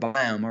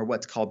microbiome, or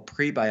what's called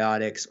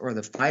prebiotics, or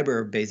the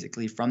fiber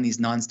basically from these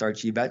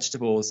non-starchy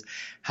vegetables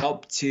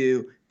help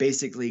to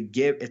basically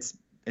give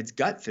it's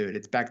gut food,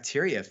 it's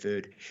bacteria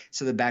food.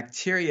 So the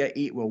bacteria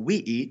eat what we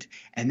eat,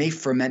 and they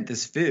ferment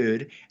this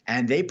food,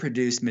 and they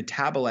produce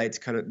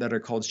metabolites that are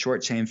called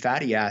short-chain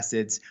fatty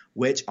acids,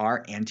 which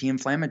are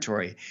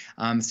anti-inflammatory.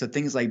 So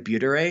things like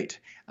butyrate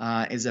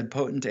is a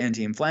potent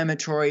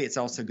anti-inflammatory. It's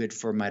also good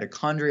for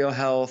mitochondrial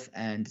health,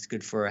 and it's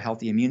good for a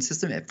healthy immune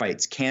system. It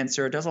fights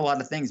cancer. It does a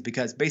lot of things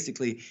because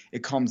basically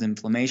it calms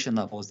inflammation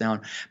levels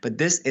down. But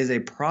this is a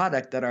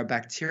product that our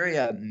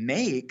bacteria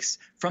makes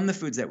from the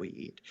foods that we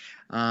eat.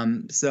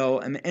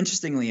 So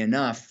interestingly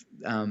enough,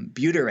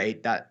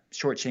 butyrate, that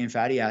short-chain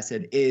fatty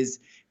acid, is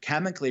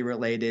chemically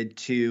related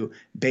to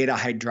beta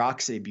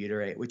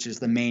hydroxybutyrate, which is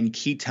the main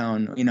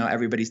ketone. You know,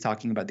 everybody's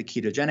talking about the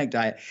ketogenic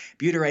diet.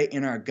 Butyrate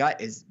in our gut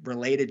is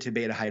related to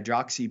beta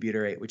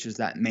hydroxybutyrate, which is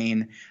that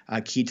main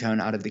ketone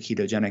out of the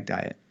ketogenic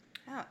diet.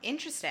 Oh,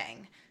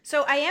 interesting.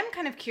 So I am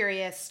kind of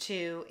curious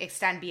to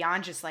extend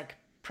beyond just like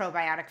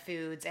probiotic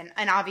foods, and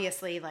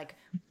obviously like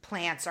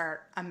plants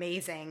are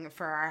amazing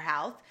for our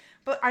health,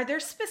 but are there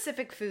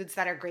specific foods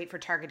that are great for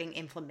targeting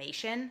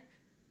inflammation?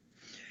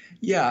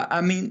 Yeah,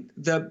 I mean,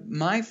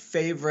 my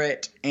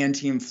favorite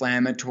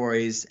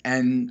anti-inflammatories,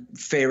 and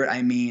favorite,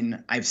 I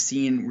mean, I've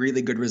seen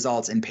really good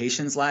results in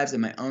patients' lives,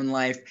 in my own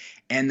life,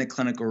 and the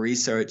clinical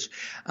research,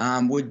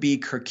 would be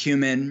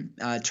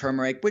curcumin,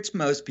 turmeric, which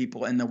most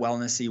people in the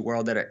wellnessy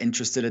world that are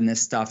interested in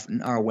this stuff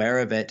are aware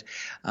of it.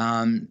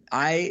 I'm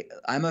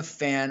a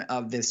fan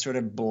of this sort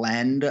of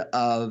blend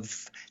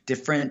of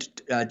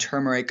different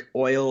turmeric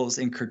oils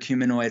and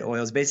curcuminoid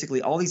oils,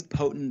 basically all these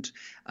potent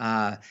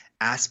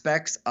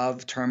aspects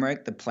of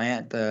turmeric, the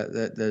plant,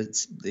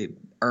 the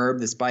herb,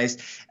 the spice,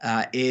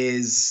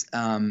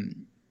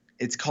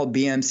 it's called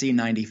BMC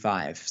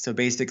 95. So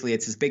basically,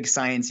 it's this big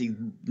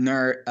sciencey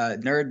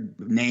nerd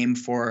name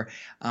for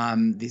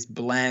this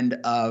blend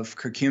of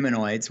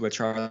curcuminoids, which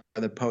are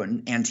the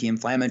potent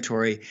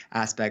anti-inflammatory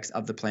aspects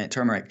of the plant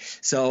turmeric.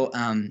 So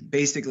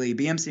basically,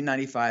 BMC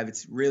 95,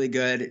 it's really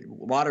good.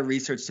 A lot of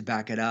research to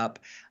back it up.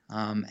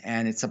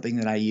 And it's something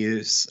that I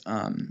use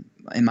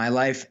in my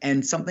life.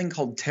 And something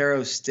called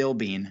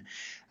pterostilbene.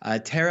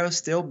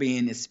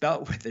 Pterostilbene is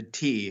spelled with a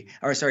T,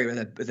 or sorry,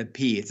 with a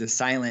P. It's a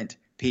silent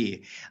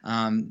P.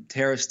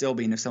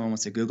 Pterostilbene, if someone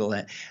wants to Google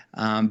it.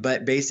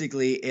 But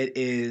basically, it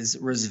is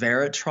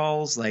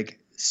resveratrol's like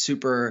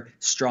super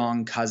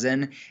strong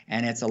cousin,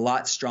 and it's a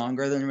lot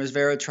stronger than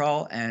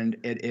resveratrol, and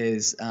it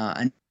is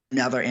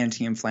another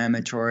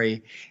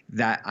anti-inflammatory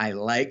that I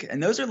like.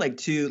 And those are like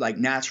two like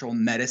natural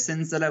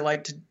medicines that I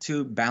like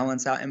to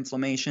balance out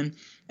inflammation.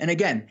 And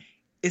again,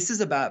 this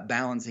is about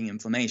balancing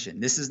inflammation.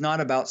 This is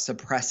not about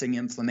suppressing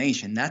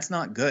inflammation. That's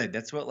not good.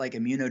 That's what like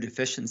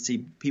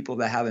immunodeficiency people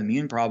that have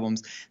immune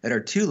problems that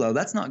are too low,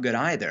 that's not good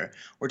either.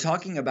 We're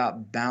talking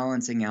about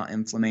balancing out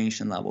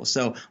inflammation levels.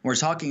 So we're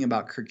talking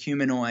about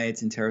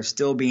curcuminoids and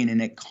pterostilbene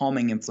and it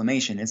calming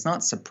inflammation. It's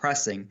not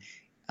suppressing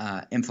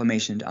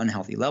inflammation to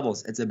unhealthy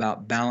levels. It's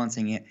about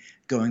balancing it,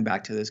 going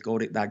back to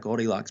that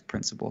Goldilocks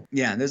principle.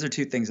 Yeah, those are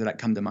two things that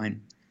come to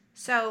mind.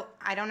 So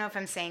I don't know if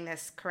I'm saying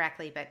this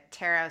correctly, but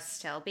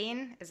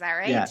pterostilbene, is that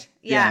right?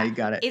 Yeah, you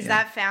got it. Is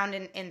that found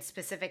in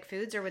specific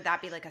foods, or would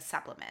that be like a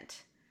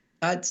supplement?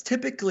 It's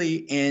typically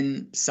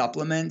in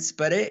supplements,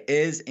 but it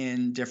is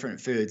in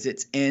different foods.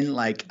 It's in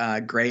like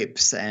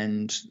grapes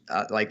and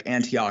like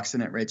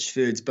antioxidant-rich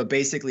foods. But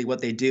basically,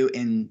 what they do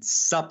in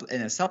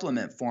a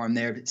supplement form,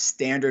 they're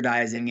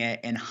standardizing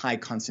it in high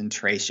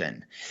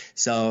concentration.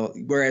 So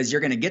whereas you're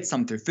going to get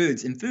some through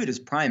foods, and food is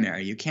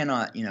primary. You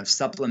cannot,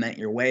 supplement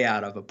your way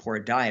out of a poor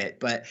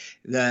diet. But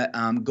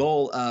the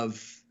goal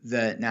of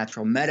the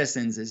natural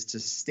medicines is to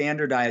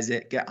standardize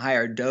it, get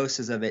higher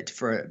doses of it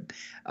for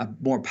a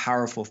more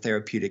powerful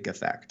therapeutic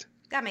effect.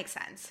 That makes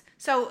sense.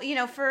 So,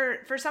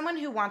 for someone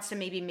who wants to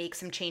maybe make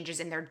some changes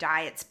in their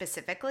diet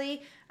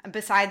specifically,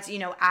 besides,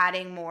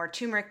 adding more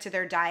turmeric to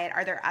their diet,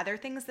 are there other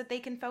things that they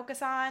can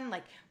focus on?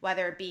 Like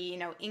whether it be,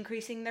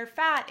 increasing their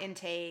fat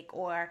intake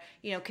or,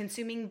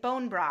 consuming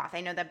bone broth.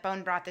 I know that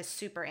bone broth is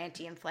super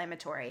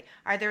anti-inflammatory.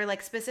 Are there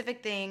like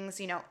specific things,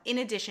 in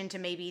addition to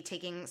maybe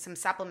taking some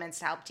supplements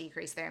to help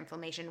decrease their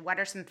inflammation? What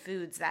are some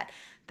foods that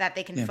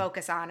they can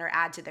focus on or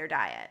add to their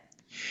diet?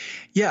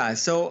 Yeah.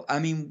 So,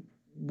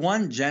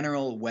 one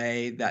general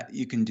way that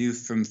you can do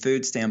from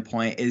food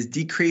standpoint is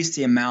decrease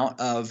the amount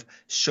of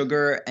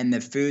sugar and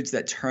the foods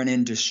that turn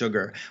into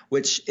sugar,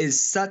 which is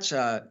such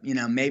a,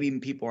 maybe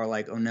people are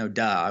like, oh no,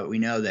 duh, we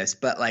know this,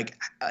 but like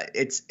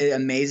it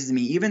amazes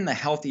me. Even the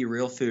healthy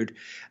real food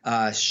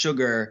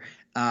sugar,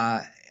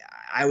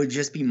 I would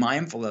just be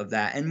mindful of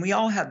that. And we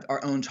all have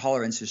our own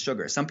tolerance to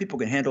sugar. Some people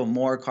can handle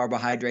more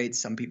carbohydrates.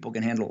 Some people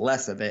can handle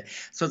less of it.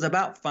 So it's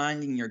about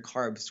finding your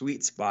carb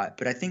sweet spot.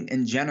 But I think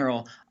in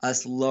general,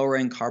 us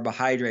lowering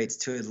carbohydrates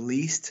to at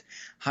least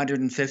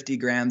 150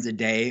 grams a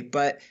day.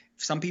 But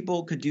some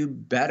people could do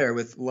better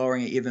with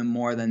lowering it even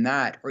more than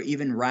that, or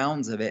even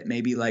rounds of it.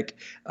 Maybe like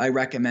I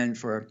recommend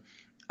for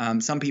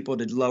some people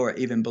to lower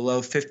even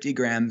below 50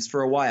 grams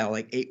for a while,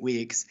 like 8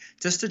 weeks,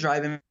 just to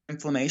drive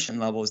inflammation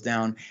levels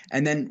down.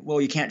 And then,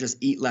 well, you can't just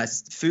eat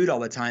less food all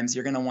the time. So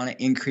you're going to want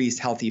to increase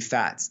healthy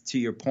fats, to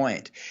your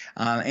point.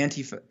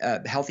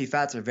 Healthy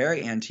fats are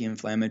very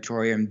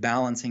anti-inflammatory and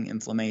balancing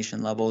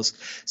inflammation levels.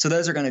 So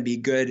those are going to be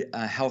good,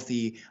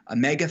 healthy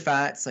omega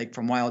fats, like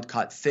from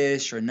wild-caught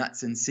fish or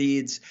nuts and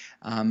seeds,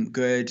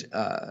 good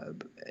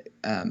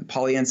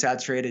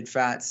polyunsaturated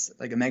fats,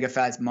 like omega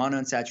fats,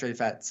 monounsaturated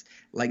fats,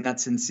 like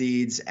nuts and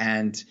seeds,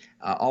 and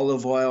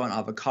olive oil and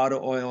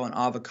avocado oil and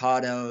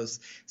avocados.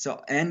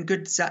 So, and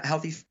good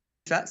healthy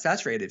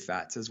saturated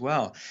fats as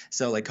well.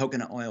 So like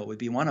coconut oil would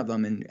be one of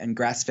them, and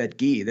grass-fed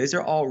ghee. Those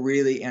are all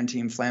really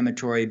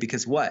anti-inflammatory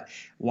because what?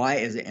 Why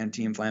is it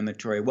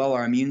anti-inflammatory? Well,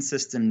 our immune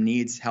system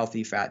needs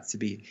healthy fats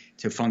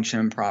to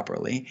function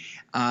properly.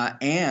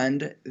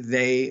 And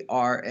they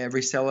are,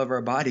 every cell of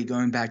our body,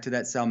 going back to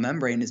that cell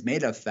membrane, is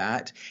made of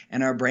fat,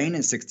 and our brain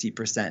is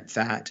 60%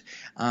 fat.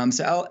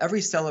 So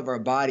every cell of our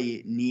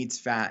body needs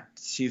fat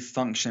to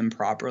function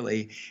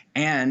properly.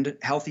 And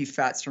healthy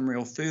fats from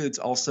real foods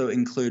also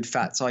include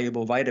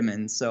fat-soluble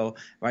vitamins. So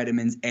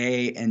vitamins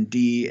A and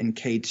D and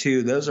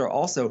K2, those are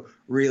also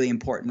really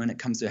important when it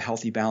comes to a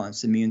healthy,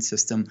 balanced immune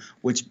system,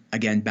 which,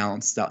 again,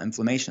 balances out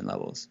inflammation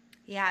levels.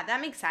 Yeah, that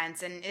makes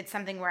sense. And it's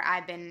something where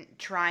I've been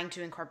trying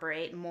to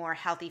incorporate more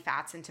healthy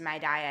fats into my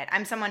diet.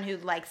 I'm someone who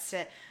likes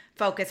to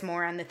focus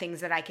more on the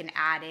things that I can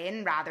add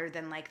in rather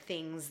than like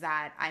things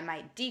that I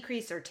might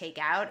decrease or take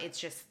out. It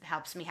just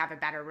helps me have a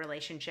better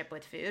relationship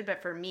with food.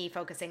 But for me,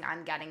 focusing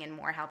on getting in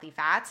more healthy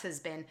fats has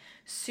been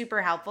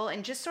super helpful.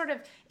 And just sort of,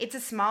 it's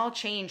a small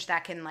change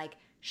that can like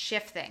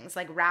shift things.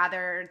 Like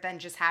rather than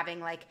just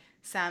having like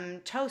some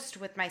toast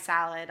with my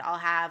salad, I'll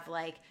have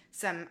like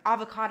some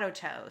avocado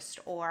toast,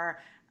 or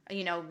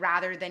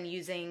rather than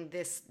using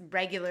this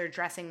regular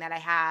dressing that I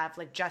have,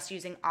 like just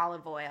using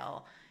olive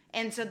oil.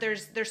 And so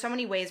there's so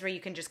many ways where you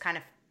can just kind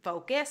of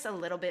focus a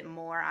little bit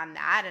more on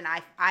that. And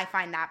I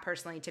find that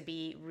personally to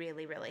be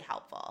really, really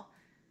helpful.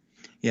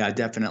 Yeah,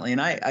 definitely.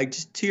 And I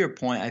just, to your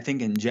point, I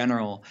think in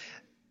general,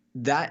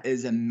 that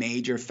is a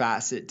major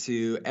facet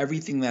to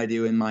everything that I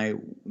do in my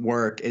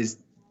work, is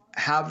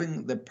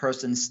having the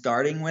person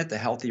starting with a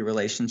healthy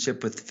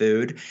relationship with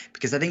food,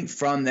 because I think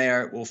from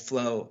there will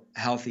flow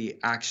healthy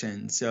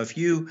action. So if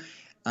you,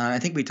 I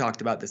think we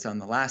talked about this on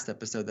the last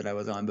episode that I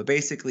was on, but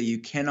basically you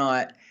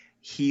cannot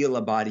heal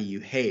a body you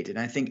hate. And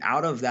I think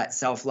out of that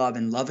self-love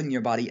and loving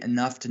your body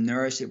enough to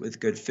nourish it with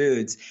good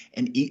foods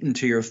and eat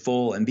into your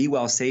full and be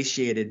well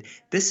satiated,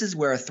 this is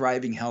where a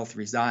thriving health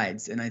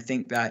resides. And I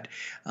think that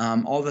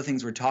all the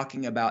things we're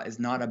talking about is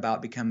not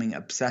about becoming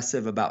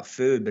obsessive about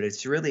food, but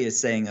it's really is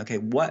saying, okay,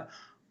 what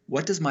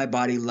what does my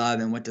body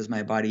love and what does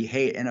my body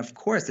hate? And of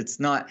course, it's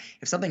not,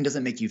 if something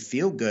doesn't make you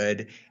feel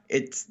good,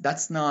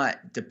 that's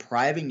not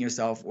depriving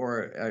yourself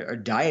or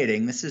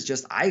dieting. This is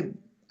just, I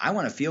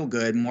want to feel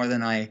good more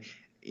than I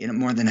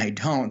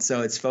don't.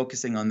 So it's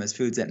focusing on those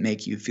foods that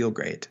make you feel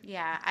great.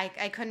 Yeah,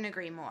 I couldn't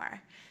agree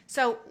more.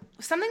 So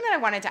something that I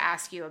wanted to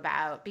ask you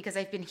about, because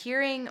I've been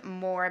hearing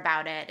more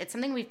about it, it's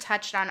something we've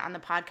touched on the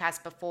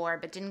podcast before,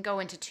 but didn't go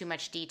into too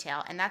much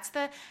detail, and that's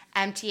the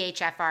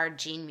MTHFR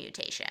gene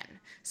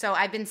mutation. So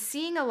I've been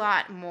seeing a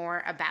lot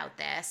more about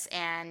this,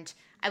 and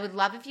I would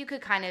love if you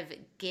could kind of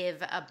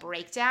give a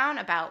breakdown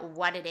about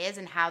what it is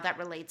and how that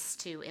relates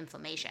to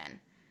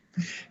inflammation.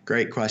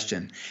 Great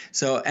question.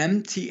 So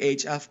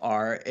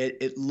MTHFR,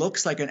 it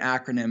looks like an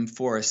acronym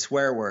for a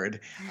swear word,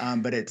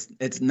 but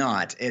it's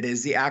not. It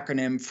is the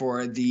acronym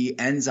for the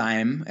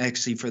enzyme,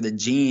 actually for the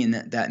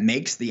gene that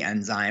makes the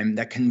enzyme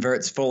that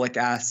converts folic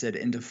acid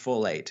into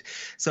folate.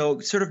 So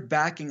sort of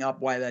backing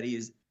up why that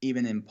is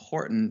even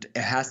important,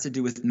 it has to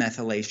do with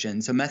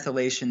methylation. So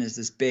methylation is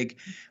this big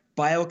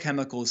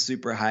biochemical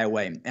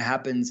superhighway. It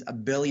happens a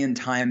billion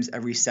times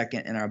every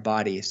second in our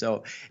body.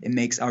 So it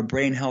makes our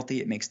brain healthy.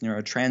 It makes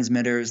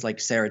neurotransmitters like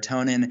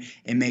serotonin.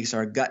 It makes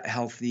our gut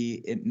healthy.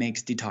 It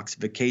makes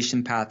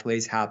detoxification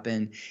pathways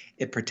happen.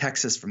 It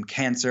protects us from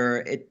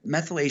cancer.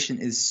 Methylation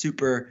is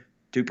super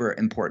duper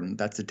important.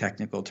 That's a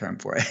technical term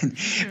for it.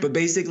 Mm-hmm. But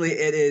basically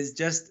it is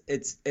just,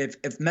 if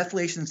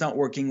methylation is not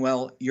working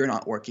well, you're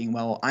not working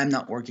well, I'm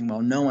not working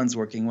well, no one's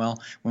working well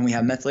when we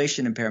have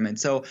methylation impairment.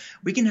 So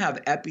we can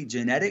have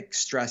epigenetic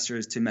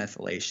stressors to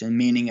methylation,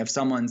 meaning if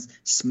someone's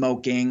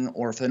smoking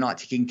or if they're not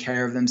taking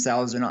care of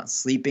themselves or not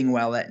sleeping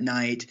well at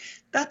night,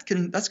 that's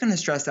going to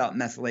stress out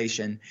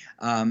methylation,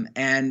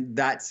 and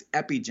that's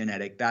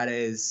epigenetic. That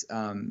is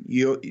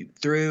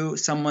through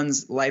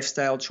someone's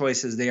lifestyle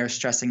choices, they are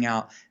stressing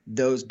out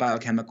those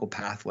biochemical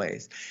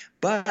pathways.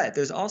 But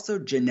there's also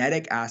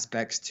genetic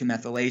aspects to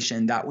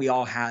methylation that we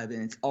all have,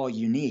 and it's all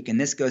unique. And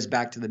this goes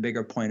back to the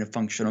bigger point of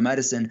functional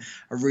medicine,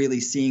 of really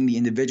seeing the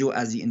individual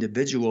as the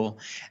individual.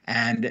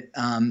 And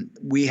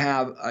we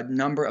have a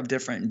number of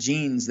different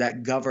genes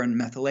that govern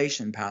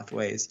methylation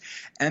pathways.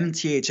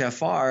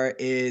 MTHFR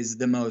is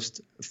the most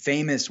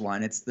famous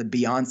one. It's the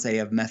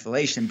Beyonce of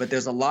methylation, but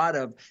there's a lot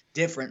of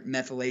different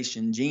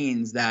methylation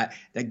genes that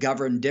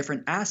govern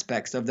different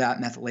aspects of that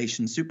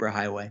methylation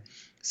superhighway.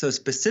 So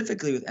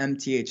specifically with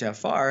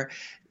MTHFR,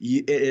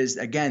 it is,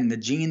 again, the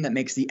gene that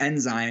makes the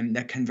enzyme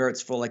that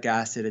converts folic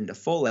acid into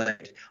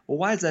folate. Well,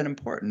 why is that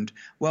important?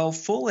 Well,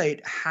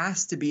 folate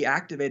has to be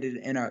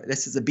activated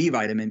this is a B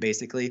vitamin,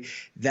 basically,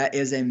 that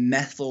is a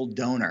methyl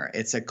donor.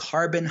 It's a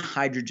carbon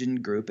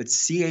hydrogen group.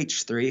 It's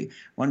CH3,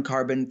 1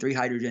 carbon, 3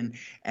 hydrogen.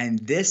 And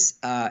this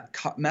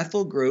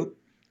methyl group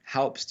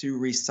helps to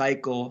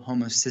recycle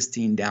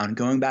homocysteine down.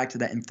 Going back to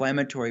that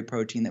inflammatory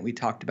protein that we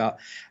talked about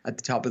at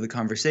the top of the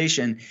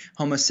conversation,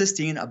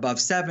 homocysteine above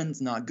 7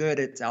 is not good.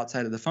 It's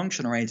outside of the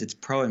functional range. It's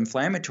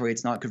pro-inflammatory.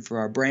 It's not good for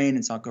our brain.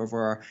 It's not good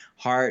for our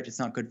heart. It's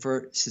not good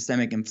for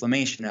systemic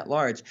inflammation at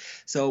large.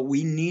 So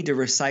we need to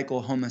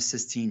recycle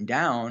homocysteine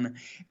down.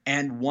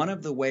 And one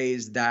of the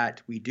ways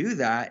that we do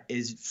that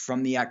is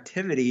from the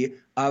activity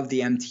of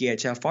the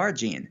MTHFR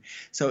gene.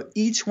 So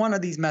each one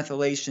of these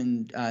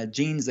methylation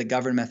genes that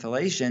govern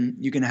methylation,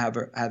 you can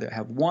either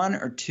have one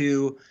or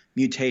two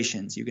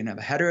mutations. You can have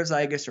a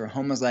heterozygous or a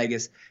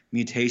homozygous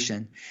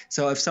mutation.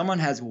 So if someone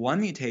has one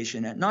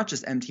mutation, not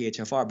just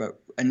MTHFR, but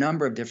a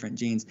number of different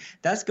genes,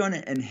 that's going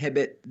to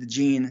inhibit the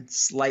gene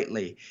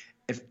slightly.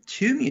 If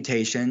two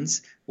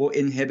mutations will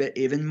inhibit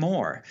even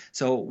more.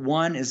 So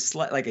one is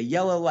like a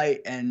yellow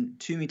light and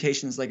two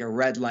mutations like a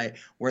red light,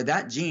 where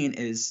that gene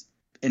is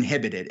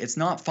inhibited. It's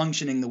not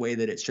functioning the way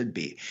that it should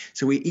be.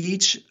 So we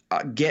each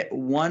get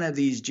one of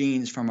these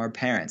genes from our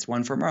parents,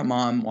 one from our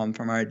mom, one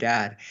from our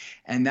dad,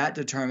 and that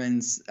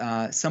determines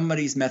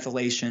somebody's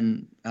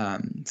methylation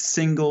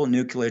single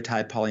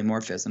nucleotide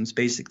polymorphisms,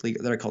 basically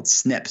they're called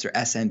SNPs or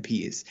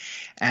SNPs.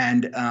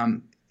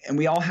 And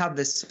we all have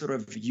this sort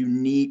of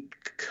unique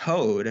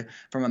code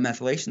from a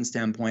methylation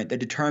standpoint that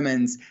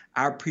determines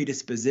our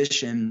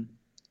predisposition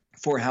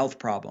for health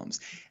problems.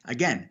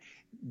 Again,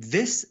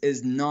 this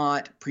is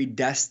not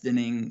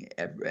predestination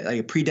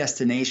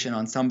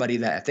on somebody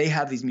that if they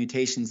have these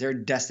mutations, they're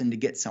destined to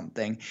get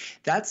something.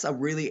 That's a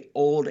really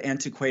old,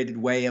 antiquated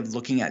way of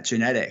looking at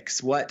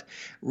genetics. What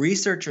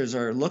researchers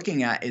are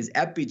looking at is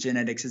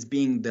epigenetics as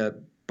being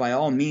by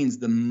all means,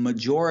 the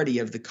majority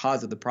of the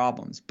cause of the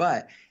problems.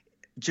 But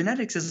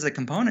genetics is a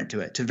component to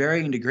it to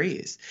varying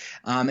degrees.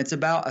 It's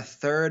about a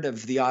third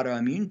of the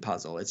autoimmune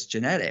puzzle. It's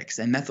genetics,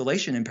 and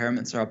methylation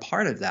impairments are a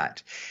part of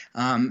that.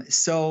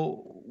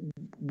 So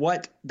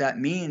what that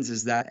means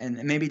is that,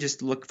 and maybe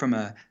just look from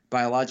a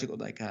biological,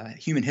 like a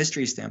human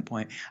history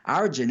standpoint,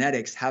 our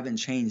genetics haven't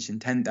changed in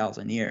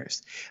 10,000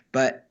 years.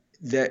 But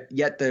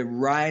yet the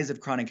rise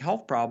of chronic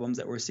health problems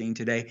that we're seeing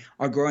today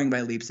are growing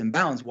by leaps and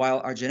bounds while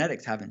our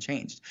genetics haven't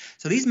changed.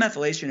 So these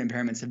methylation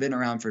impairments have been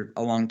around for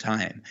a long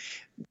time.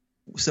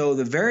 So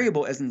the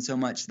variable isn't so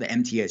much the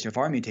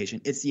MTHFR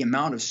mutation, it's the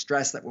amount of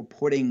stress that we're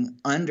putting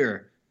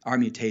under our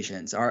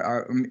mutations,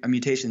 our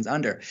mutations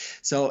under.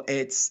 So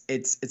it's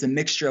a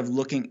mixture of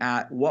looking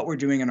at what we're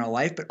doing in our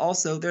life, but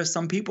also there's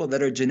some people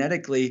that are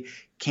genetically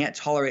can't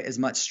tolerate as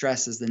much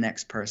stress as the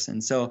next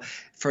person. So,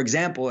 for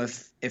example,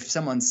 if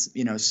someone's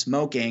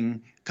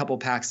smoking a couple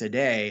packs a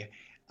day,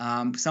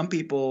 some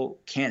people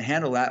can't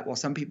handle that. Well,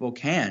 some people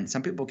can.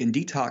 Some people can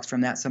detox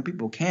from that. Some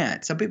people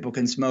can't. Some people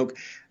can smoke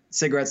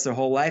cigarettes their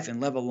whole life and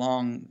live a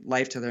long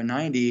life to their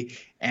 90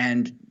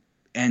 and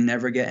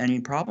never get any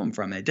problem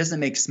from it. It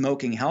doesn't make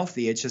smoking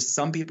healthy. It's just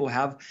some people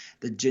have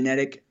the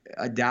genetic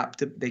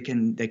adaptive. They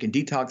can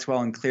detox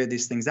well and clear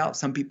these things out.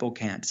 Some people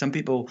can't. Some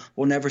people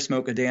will never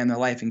smoke a day in their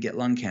life and get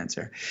lung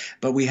cancer.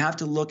 But we have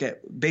to look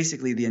at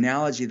basically the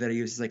analogy that I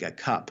use is like a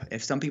cup.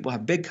 If some people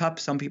have big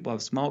cups, some people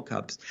have small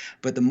cups.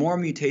 But the more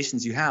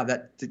mutations you have,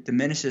 that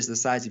diminishes the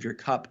size of your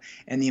cup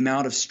and the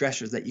amount of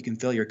stressors that you can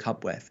fill your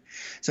cup with.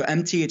 So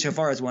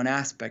MTHFR is one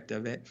aspect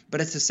of it, but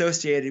it's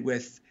associated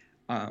with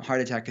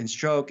heart attack and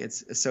stroke.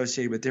 It's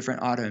associated with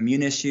different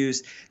autoimmune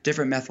issues.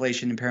 Different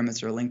methylation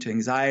impairments are linked to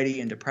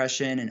anxiety and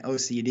depression and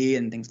OCD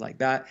and things like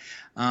that.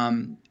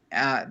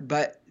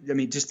 But I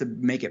mean, just to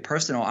make it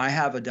personal, I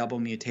have a double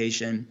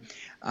mutation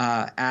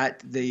at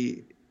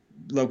the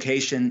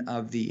location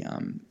of the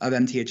of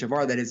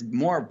MTHFR that is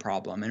more a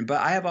problem. But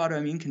I have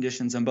autoimmune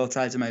conditions on both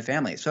sides of my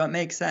family, so it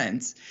makes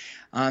sense.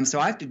 So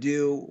I have to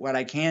do what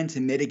I can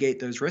to mitigate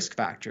those risk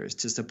factors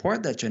to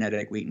support that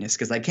genetic weakness,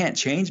 because I can't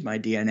change my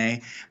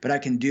DNA, but I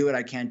can do what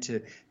I can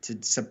to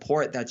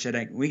support that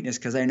genetic weakness,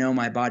 because I know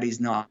my body's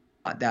not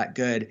that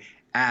good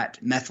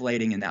at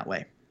methylating in that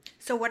way.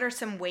 So what are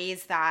some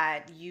ways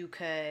that you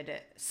could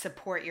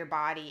support your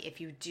body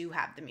if you do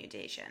have the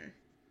mutation?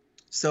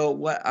 So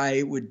what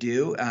I would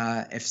do,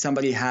 if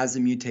somebody has a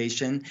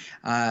mutation,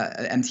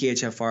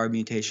 MTHFR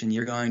mutation,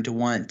 you're going to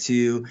want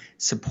to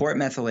support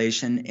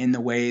methylation in the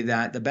way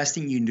that the best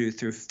thing you can do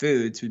through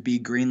foods would be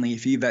green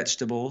leafy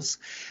vegetables.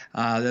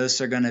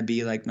 Those are going to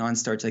be like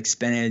non-starch, like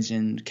spinach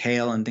and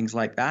kale and things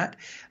like that.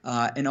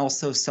 And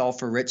also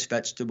sulfur-rich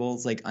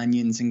vegetables like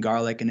onions and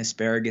garlic and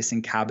asparagus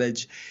and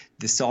cabbage.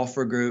 The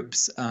sulfur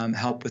groups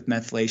help with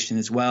methylation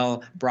as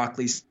well.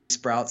 Broccoli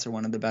sprouts are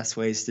one of the best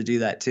ways to do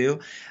that too.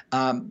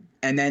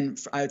 And then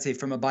I would say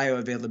from a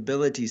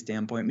bioavailability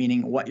standpoint,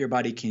 meaning what your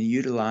body can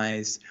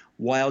utilize,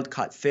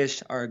 wild-caught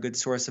fish are a good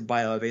source of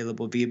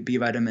bioavailable B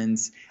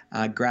vitamins,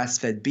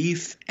 grass-fed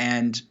beef,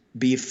 and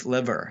beef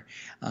liver,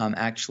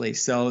 actually.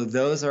 So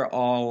those are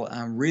all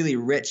really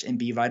rich in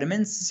B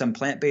vitamins, some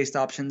plant-based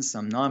options,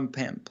 some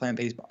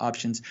non-plant-based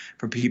options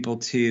for people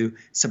to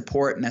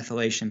support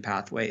methylation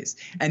pathways.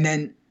 And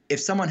then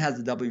if someone has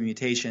a double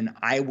mutation,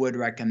 I would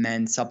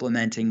recommend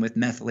supplementing with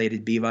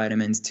methylated B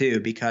vitamins too,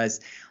 because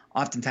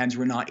oftentimes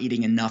we're not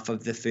eating enough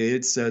of the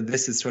food. So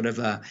this is sort of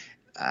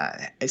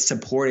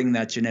supporting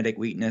that genetic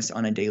weakness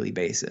on a daily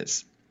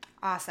basis.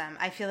 Awesome.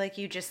 I feel like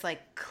you just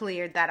like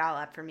cleared that all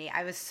up for me.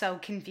 I was so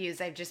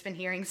confused. I've just been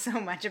hearing so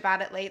much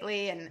about it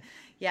lately. And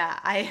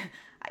yeah,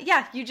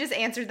 you just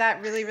answered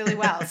that really, really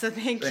well. So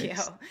thank you.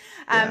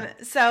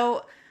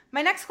 So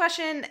my next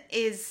question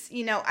is,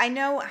 I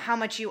know how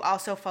much you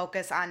also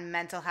focus on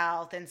mental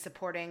health and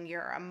supporting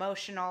your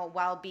emotional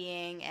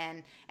well-being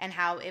and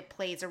how it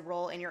plays a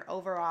role in your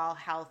overall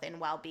health and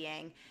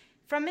well-being.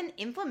 From an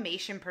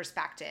inflammation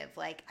perspective,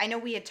 like I know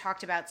we had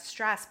talked about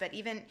stress, but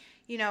even,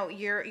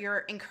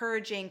 you're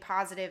encouraging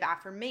positive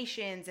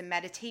affirmations and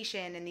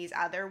meditation and these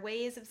other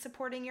ways of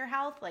supporting your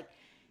health. Like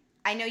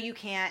I know you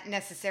can't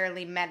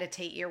necessarily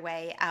meditate your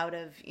way out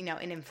of,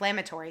 an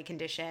inflammatory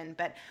condition,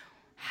 but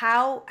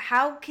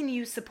how can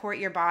you support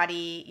your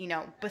body,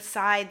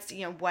 besides,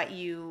 what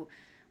you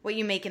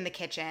make in the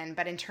kitchen,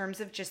 but in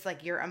terms of just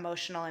like your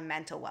emotional and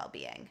mental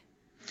well-being?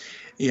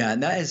 Yeah,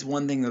 and that is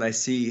one thing that I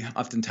see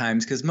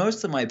oftentimes, because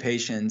most of my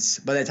patients,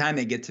 by the time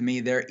they get to me,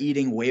 they're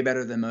eating way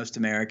better than most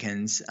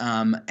Americans,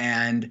 but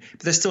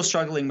they're still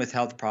struggling with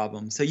health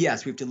problems. So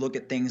yes, we have to look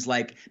at things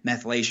like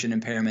methylation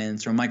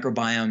impairments or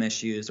microbiome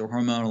issues or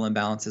hormonal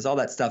imbalances. All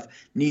that stuff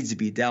needs to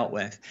be dealt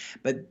with.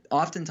 But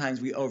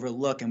oftentimes we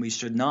overlook, and we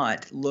should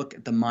not look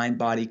at the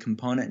mind-body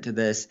component to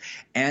this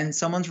and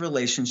someone's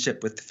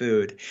relationship with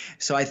food.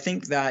 So I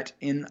think that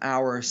in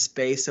our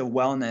space of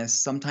wellness,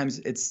 sometimes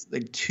it's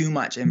like too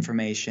much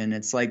information.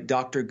 It's like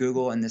Dr.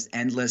 Google and this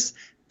endless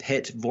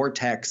pit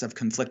vortex of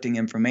conflicting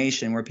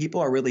information where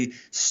people are really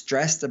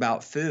stressed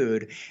about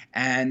food.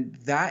 And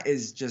that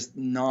is just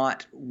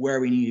not where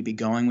we need to be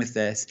going with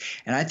this.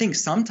 And I think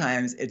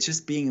sometimes it's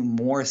just being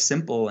more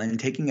simple and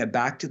taking it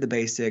back to the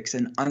basics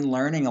and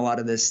unlearning a lot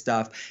of this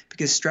stuff,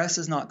 because stress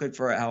is not good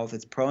for our health.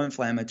 It's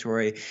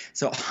pro-inflammatory.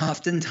 So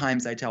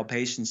oftentimes I tell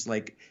patients,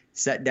 like,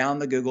 set down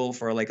the Google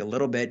for like a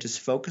little bit, just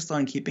focus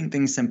on keeping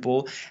things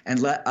simple and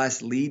let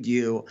us lead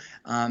you.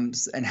 And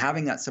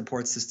having that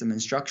support system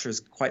and structure is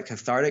quite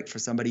cathartic for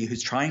somebody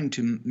who's trying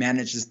to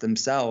manage this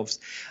themselves.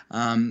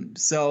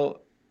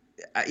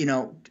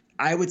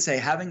 I would say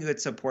having a good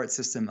support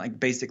system, like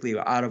basically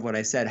out of what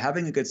I said,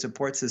 having a good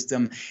support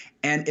system.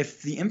 And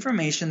if the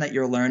information that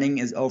you're learning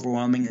is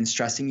overwhelming and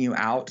stressing you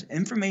out,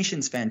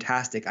 information's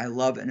fantastic. I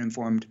love an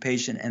informed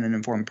patient and an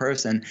informed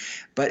person.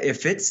 But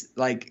if it's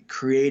like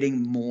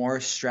creating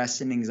more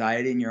stress and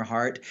anxiety in your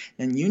heart,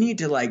 then you need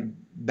to like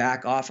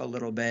back off a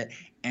little bit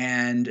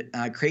and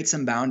create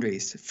some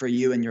boundaries for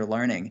you and your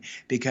learning,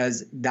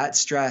 because that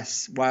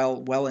stress,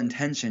 while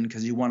well-intentioned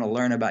because you want to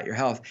learn about your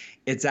health,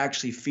 it's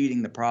actually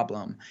feeding the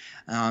problem.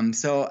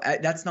 So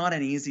that's not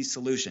an easy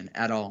solution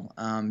at all,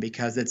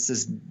 because it's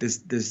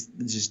this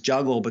just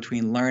juggle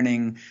between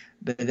learning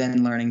but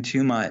then learning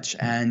too much.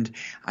 And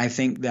I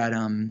think that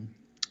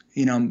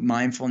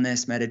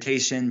mindfulness,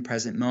 meditation,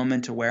 present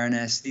moment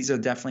awareness, these are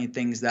definitely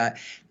things that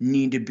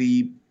need to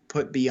be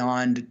put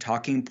beyond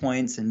talking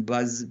points and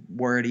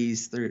buzzwordy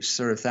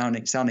sort of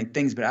sounding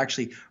things, but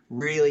actually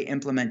really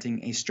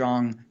implementing a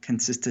strong,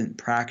 consistent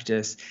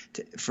practice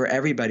for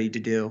everybody to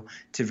do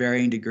to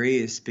varying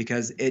degrees,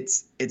 because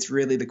it's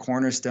really the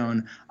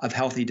cornerstone of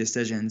healthy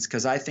decisions.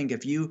 Because I think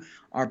if you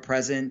are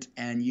present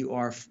and you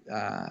are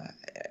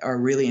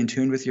really in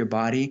tune with your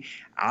body,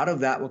 out of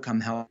that will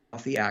come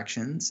healthy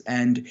actions,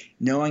 and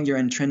knowing your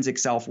intrinsic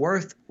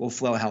self-worth will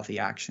flow healthy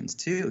actions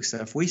too. So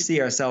if we see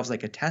ourselves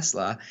like a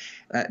Tesla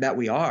that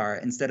we are,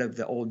 instead of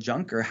the old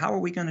junker, how are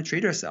we going to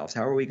treat ourselves?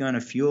 How are we going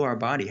to fuel our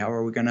body? How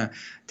are we going to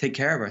take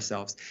care of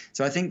ourselves?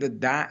 So I think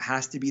that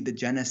has to be the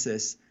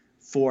genesis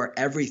for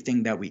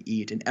everything that we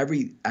eat and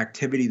every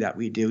activity that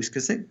we do.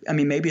 Because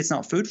maybe it's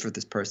not food for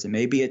this person.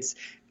 Maybe it's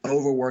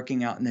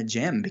overworking out in the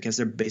gym because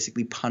they're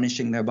basically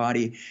punishing their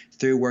body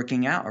through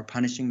working out or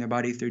punishing their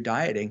body through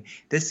dieting.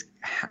 This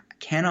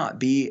cannot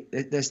be,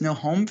 there's no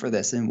home for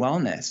this in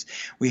wellness.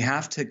 We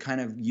have to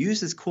kind of use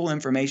this cool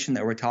information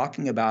that we're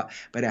talking about,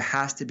 but it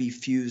has to be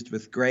fused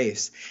with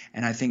grace.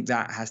 And I think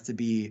that has to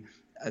be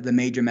the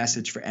major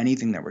message for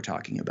anything that we're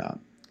talking about.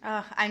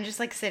 Oh, I'm just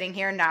like sitting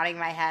here nodding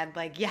my head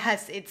like,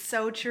 yes, it's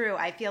so true.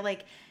 I feel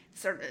like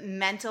sort of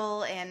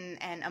mental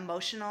and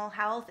emotional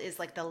health is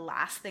like the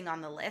last thing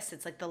on the list.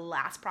 It's like the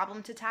last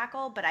problem to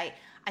tackle, but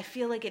I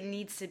feel like it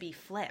needs to be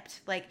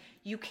flipped. Like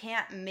you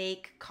can't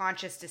make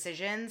conscious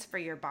decisions for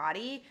your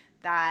body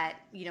that,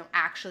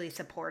 actually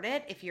support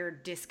it if you're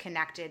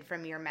disconnected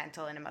from your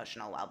mental and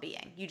emotional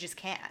well-being. You just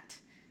can't.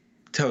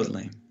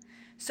 Totally.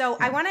 So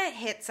I want to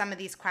hit some of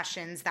these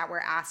questions that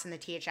were asked in the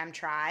THM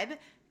tribe,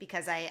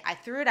 because I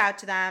threw it out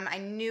to them. I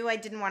knew I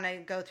didn't want to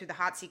go through the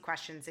hot seat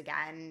questions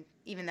again,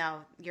 even though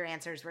your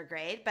answers were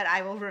great, but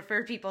I will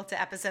refer people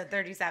to episode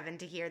 37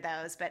 to hear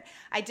those. But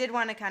I did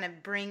want to kind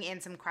of bring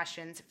in some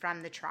questions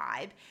from the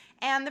tribe.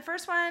 And the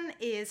first one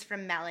is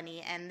from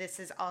Melanie, and this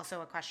is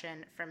also a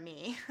question from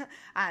me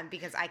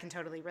because I can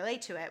totally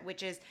relate to it,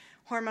 which is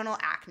hormonal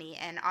acne.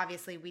 And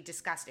obviously we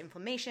discussed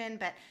inflammation,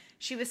 but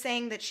she was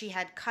saying that she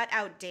had cut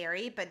out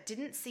dairy but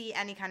didn't see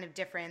any kind of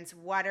difference.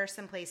 What are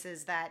some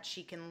places that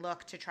she can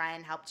look to try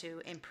and help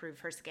to improve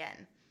her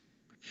skin?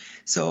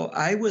 So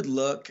I would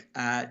look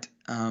at,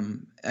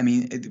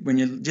 when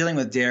you're dealing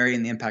with dairy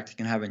and the impact it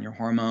can have on your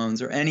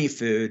hormones or any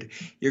food,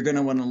 you're going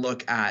to want to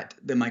look at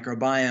the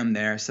microbiome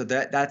there. So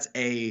that's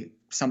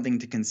something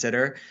to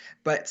consider.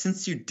 But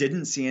since you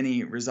didn't see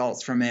any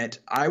results from it,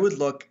 I would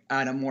look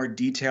at a more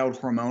detailed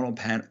hormonal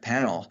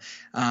panel.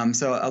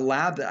 So a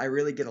lab that I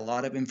really get a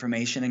lot of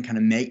information and kind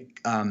of make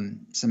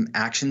some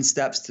action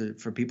steps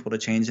for people to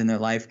change in their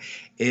life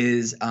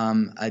is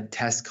a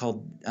test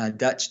called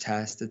Dutch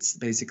test. It's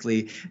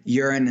basically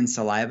urine and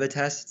saliva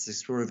test. It's a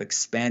sort of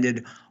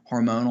expanded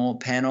hormonal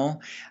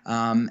panel.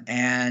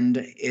 And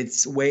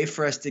it's a way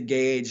for us to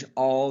gauge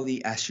all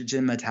the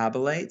estrogen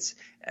metabolites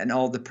and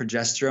all the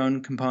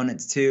progesterone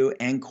components too,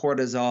 and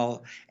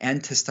cortisol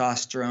and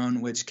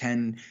testosterone, which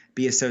can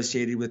be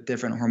associated with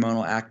different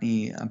hormonal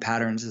acne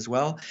patterns as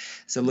well.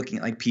 So looking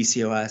at like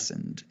PCOS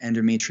and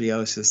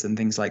endometriosis and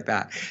things like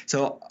that.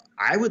 So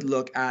I would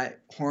look at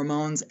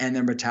hormones and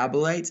their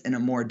metabolites in a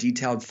more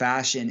detailed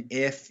fashion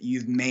if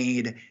you've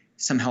made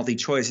some healthy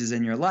choices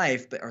in your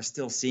life but are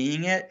still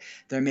seeing it.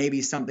 There may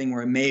be something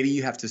where maybe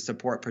you have to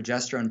support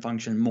progesterone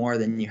function more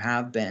than you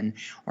have been,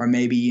 or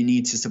maybe you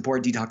need to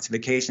support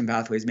detoxification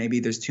pathways. Maybe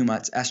there's too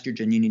much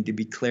estrogen, you need to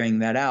be clearing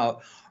that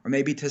out, or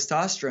maybe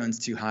testosterone's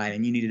too high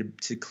and you need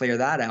to clear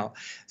that out.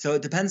 So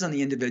it depends on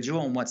the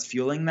individual and what's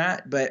fueling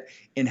that. But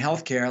in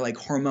healthcare, like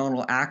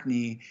hormonal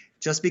acne,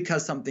 just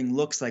because something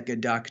looks like a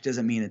duck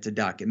doesn't mean it's a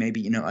duck. It may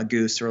be, a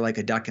goose or like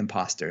a duck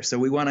imposter. So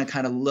we want to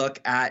kind of look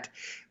at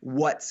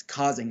what's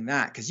causing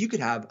that, because you could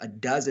have a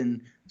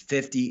dozen,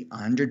 50,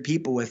 100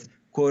 people with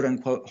quote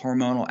unquote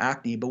hormonal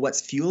acne, but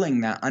what's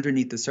fueling that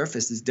underneath the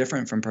surface is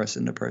different from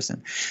person to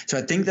person. So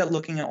I think that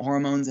looking at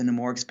hormones in a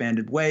more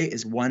expanded way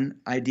is one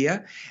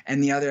idea.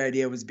 And the other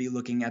idea was be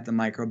looking at the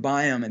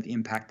microbiome and the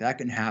impact that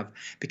can have,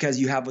 because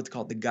you have what's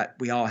called the gut.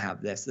 We all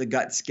have this, the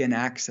gut-skin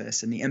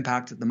axis, and the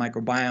impact that the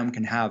microbiome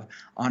can have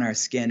on our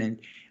skin. And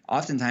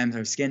oftentimes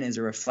our skin is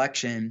a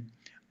reflection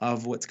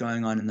of what's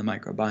going on in the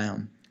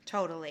microbiome.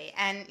 Totally.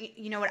 And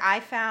you know what I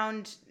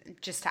found,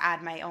 just to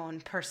add my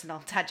own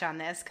personal touch on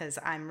this, because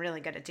I'm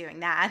really good at doing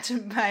that,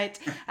 but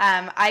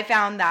I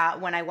found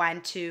that when I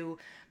went to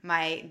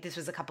this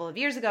was a couple of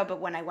years ago, but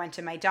when I went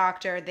to my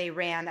doctor, they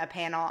ran a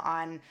panel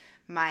on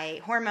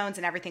my hormones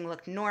and everything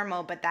looked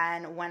normal. But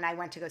then when I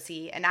went to go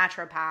see a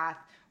naturopath,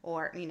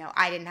 or,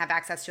 I didn't have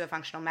access to a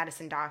functional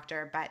medicine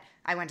doctor, but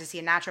I went to see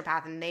a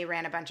naturopath and they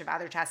ran a bunch of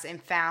other tests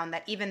and found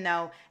that even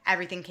though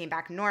everything came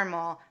back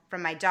normal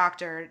from my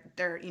doctor,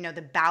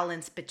 the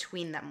balance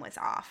between them was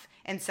off.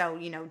 And so,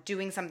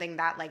 doing something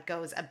that like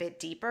goes a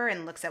bit deeper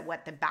and looks at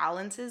what the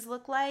balances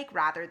look like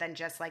rather than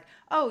just like,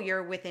 oh,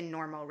 you're within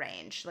normal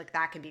range, like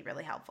that can be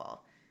really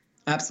helpful.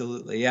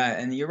 Absolutely. Yeah.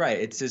 And you're right.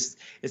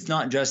 It's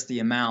not just the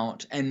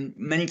amount. And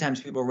many times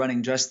people are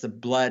running just the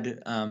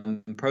blood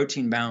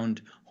protein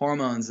bound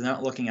hormones and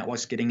not looking at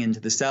what's getting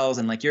into the cells.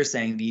 And like you're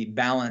saying, the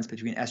balance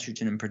between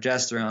estrogen and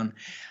progesterone,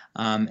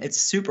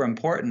 it's super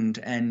important.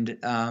 And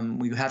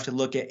we have to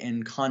look at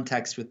in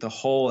context with the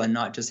whole and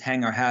not just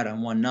hang our hat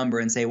on one number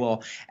and say,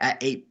 well,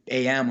 at 8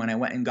 a.m. when I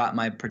went and got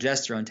my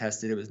progesterone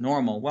tested, it was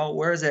normal. Well,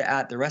 where is it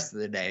at the rest of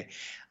the day?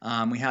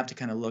 We have to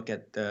kind of look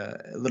at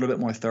a little bit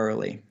more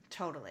thoroughly.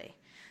 Totally.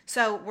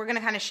 So we're going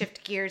to kind of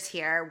shift gears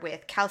here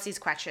with Kelsey's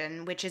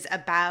question, which is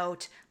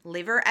about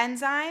liver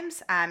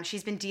enzymes.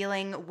 She's been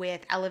dealing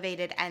with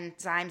elevated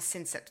enzymes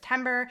since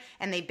September,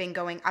 and they've been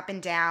going up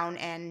and down,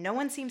 and no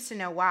one seems to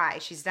know why.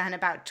 She's done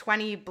about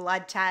 20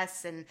 blood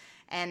tests,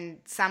 and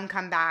some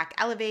come back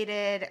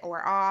elevated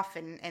or off,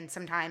 and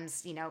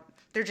sometimes,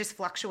 they're just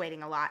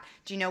fluctuating a lot.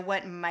 Do you know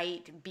what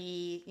might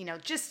be,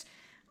 just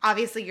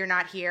obviously you're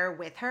not here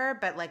with her,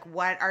 but like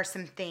what are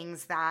some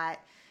things that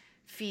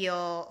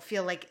feel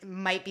like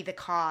might be the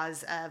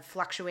cause of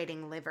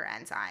fluctuating liver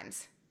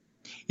enzymes?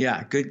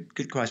 Yeah,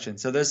 good question.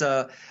 So there's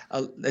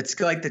it's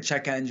like the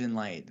check engine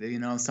light.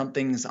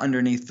 Something's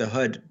underneath the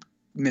hood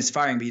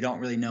misfiring, but you don't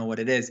really know what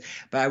it is.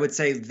 But I would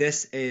say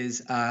this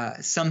is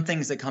some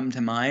things that come to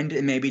mind,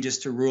 and maybe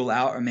just to rule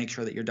out or make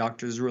sure that your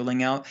doctor is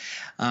ruling out,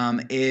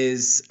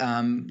 is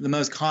the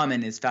most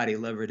common is fatty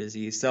liver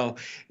disease. So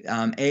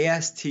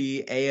AST,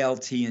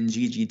 ALT, and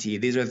GGT.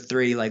 These are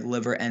three like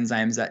liver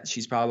enzymes that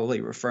she's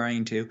probably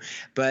referring to.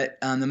 But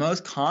the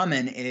most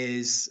common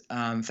is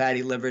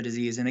fatty liver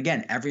disease. And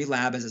again, every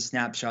lab is a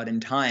snapshot in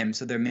time.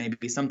 So there may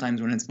be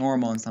sometimes when it's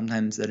normal and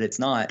sometimes that it's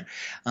not.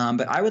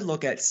 But I would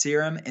look at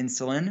serum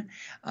insulin.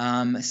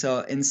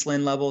 So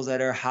insulin levels that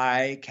are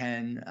high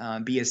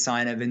can be a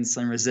sign of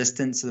insulin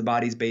resistance. So the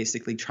body's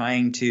basically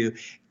trying to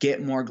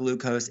get more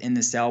glucose in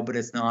the cell, but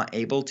it's not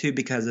able to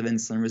because of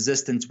insulin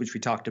resistance, which we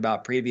talked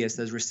about previous.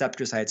 Those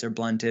receptor sites are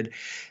blunted.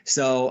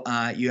 So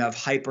you have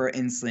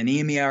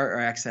hyperinsulinemia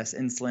or excess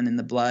insulin in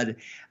the blood.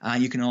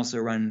 You can also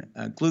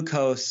run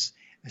glucose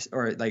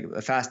or like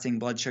a fasting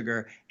blood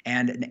sugar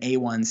and an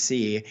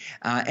A1C.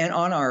 And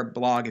on our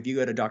blog, if you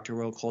go to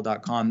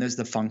drwillcole.com, there's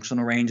the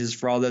functional ranges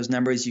for all those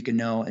numbers. You can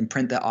know and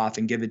print that off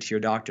and give it to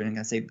your doctor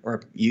and say,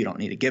 or you don't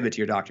need to give it to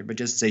your doctor, but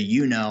just so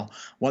you know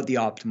what the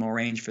optimal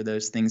range for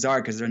those things are,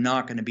 because they're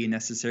not going to be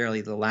necessarily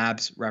the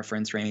lab's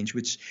reference range,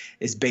 which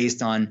is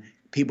based on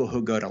people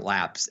who go to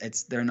labs.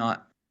 They're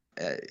not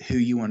who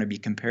you want to be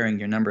comparing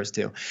your numbers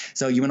to.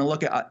 So you want to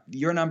look at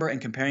your number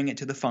and comparing it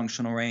to the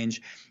functional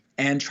range.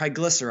 And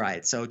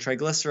triglycerides. So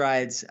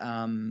triglycerides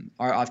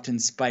are often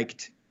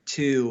spiked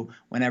too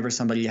whenever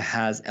somebody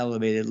has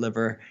elevated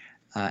liver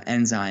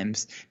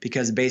enzymes,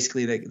 because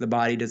basically the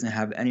body doesn't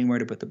have anywhere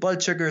to put the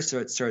blood sugar, so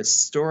it starts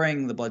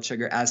storing the blood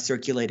sugar as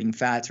circulating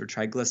fats or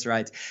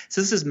triglycerides.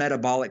 So this is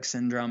metabolic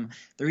syndrome.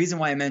 The reason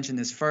why I mentioned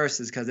this first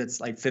is because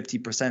it's like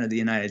 50% of the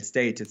United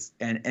States,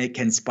 and it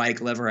can spike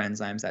liver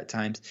enzymes at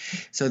times.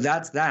 So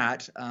that's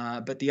that.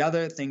 But the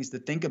other things to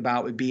think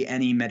about would be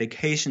any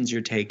medications you're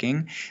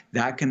taking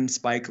that can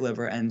spike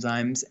liver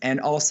enzymes,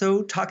 and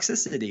also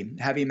toxicity.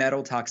 Heavy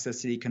metal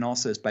toxicity can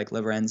also spike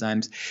liver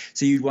enzymes.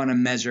 So you'd want to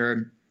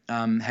measure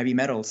heavy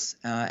metals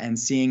and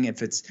seeing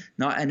if it's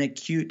not an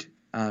acute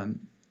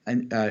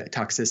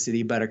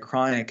toxicity, but a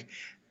chronic.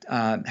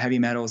 Heavy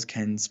metals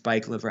can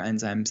spike liver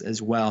enzymes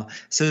as well.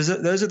 So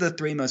those are the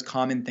three most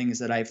common things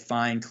that I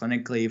find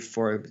clinically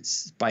for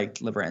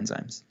spiked liver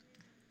enzymes.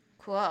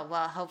 Cool.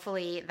 Well,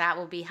 hopefully that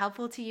will be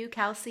helpful to you,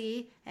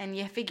 Kelsey, and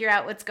you figure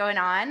out what's going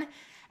on.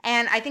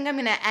 And I think I'm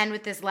going to end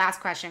with this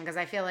last question because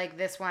I feel like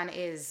this one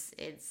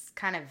it's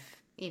kind of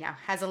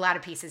has a lot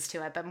of pieces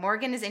to it. But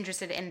Morgan is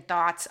interested in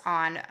thoughts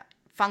on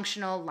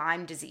functional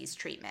Lyme disease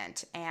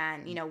treatment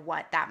and,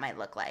 what that might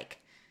look like.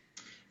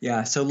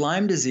 Yeah, so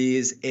Lyme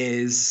disease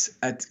is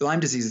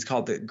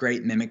called the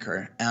great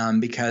mimicker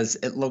because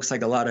it looks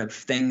like a lot of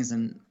things,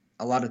 and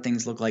a lot of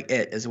things look like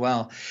it as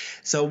well.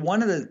 So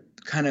one of the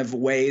kind of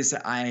ways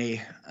that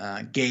I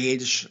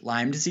gauge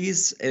Lyme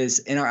disease is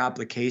in our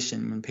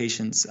application. When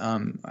patients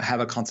have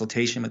a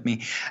consultation with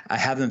me, I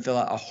have them fill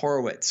out a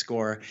Horowitz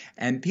score,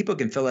 and people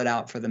can fill it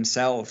out for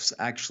themselves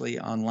actually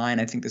online.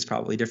 I think there's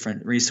probably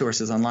different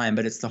resources online,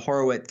 but it's the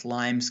Horowitz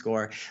Lyme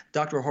score.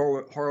 Dr.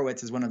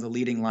 Horowitz is one of the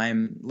leading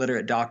Lyme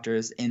literate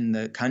doctors in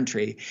the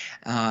country,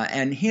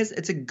 and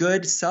it's a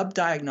good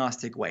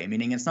sub-diagnostic way,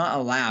 meaning it's not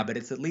a lab, but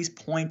it's at least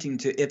pointing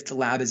to if the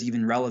lab is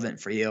even relevant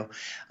for you.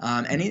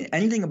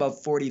 Anything above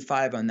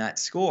 45 on that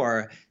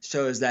score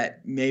shows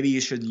that maybe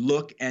you should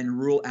look and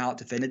rule out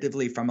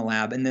definitively from a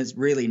lab. And there's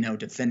really no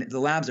the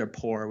labs are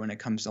poor when it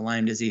comes to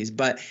Lyme disease,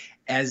 but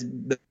as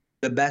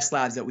the best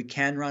labs that we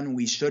can run,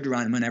 we should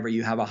run whenever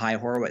you have a high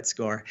Horowitz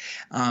score.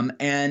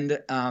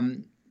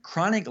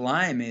 Chronic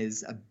Lyme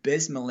is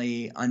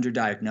abysmally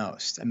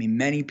underdiagnosed. I mean,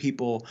 many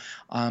people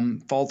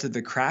fall through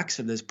the cracks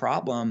of this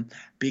problem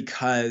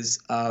because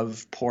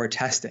of poor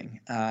testing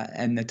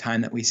and the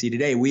time that we see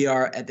today. We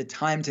are at the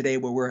time today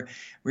where we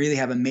really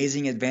have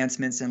amazing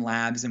advancements in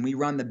labs, and we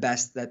run the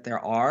best that there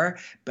are.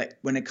 But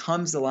when it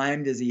comes to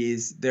Lyme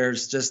disease,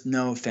 there's just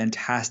no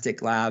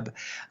fantastic lab.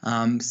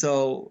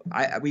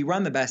 We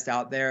run the best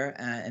out there,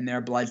 and there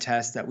are blood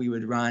tests that we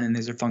would run, and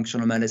these are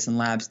functional medicine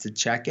labs to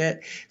check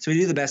it. So we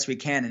do the best we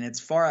can, and it's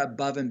far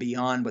above and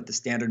beyond what the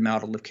standard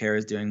model of care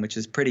is doing, which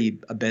is pretty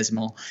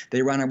abysmal.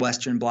 They run a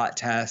Western blot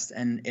test,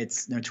 and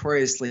it's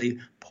notoriously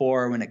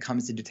poor when it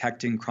comes to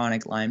detecting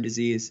chronic Lyme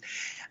disease.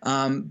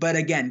 But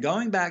again,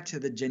 going back to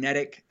the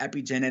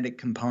epigenetic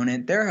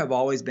component, there have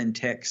always been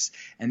ticks,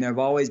 and there have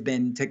always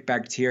been tick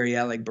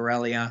bacteria like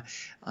Borrelia.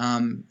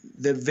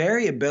 The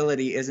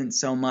variability isn't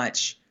so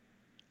much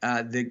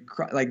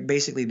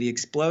basically the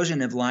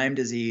explosion of Lyme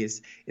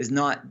disease is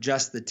not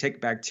just the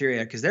tick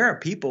bacteria, because there are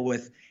people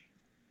with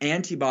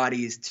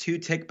antibodies to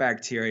tick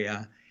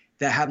bacteria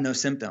that have no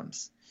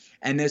symptoms.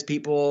 And there's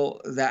people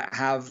that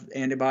have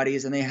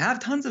antibodies and they have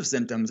tons of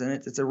symptoms, and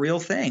it's a real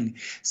thing.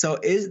 So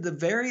the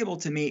variable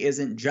to me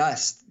isn't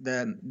just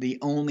the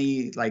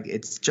only,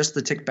 it's just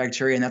the tick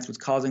bacteria and that's what's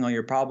causing all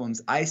your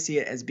problems. I see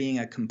it as being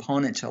a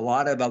component to a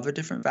lot of other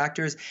different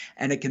factors,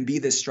 and it can be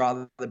the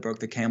straw that broke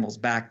the camel's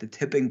back, the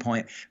tipping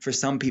point for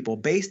some people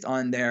based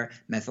on their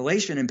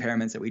methylation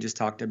impairments that we just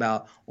talked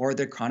about, or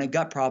their chronic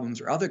gut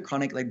problems or other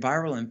chronic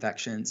viral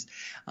infections.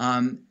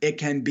 It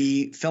can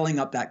be filling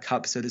up that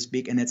cup, so to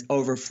speak, and it's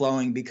overflowing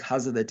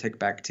because of the tick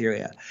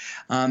bacteria.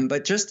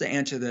 But just to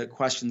answer the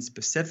question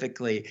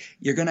specifically,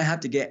 you're going to have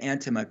to get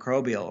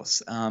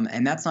antimicrobials.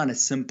 And that's not a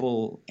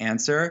simple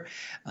answer,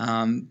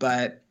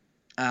 but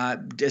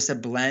just a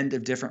blend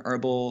of different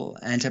herbal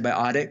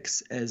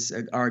antibiotics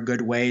are a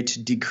good way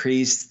to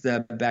decrease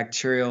the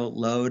bacterial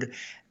load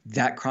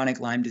that chronic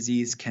Lyme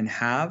disease can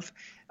have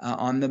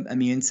on the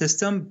immune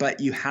system. But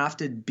you have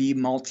to be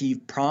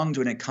multi-pronged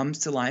when it comes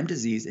to Lyme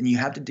disease, and you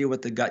have to deal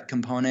with the gut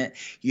component.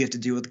 You have to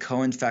deal with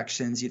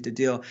co-infections. You have to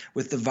deal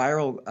with the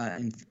viral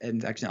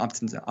infection.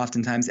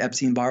 Oftentimes,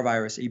 Epstein-Barr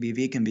virus,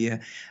 EBV, can be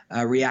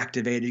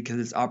reactivated because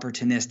it's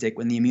opportunistic.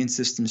 When the immune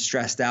system's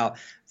stressed out,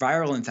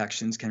 viral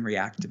infections can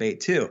reactivate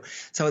too.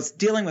 So it's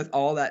dealing with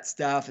all that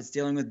stuff. It's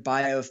dealing with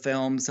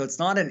biofilm. So it's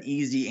not an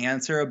easy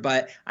answer,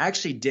 but I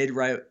actually did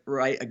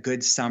write a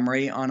good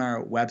summary on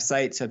our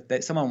website. So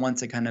if someone wants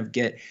to kind of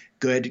get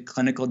good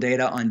clinical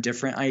data on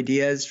different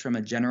ideas from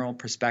a general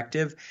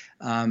perspective,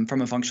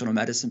 from a functional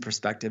medicine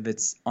perspective,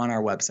 it's on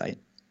our website.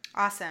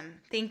 Awesome.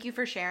 Thank you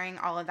for sharing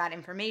all of that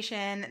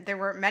information. There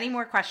were many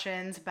more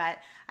questions, but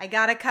I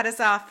got to cut us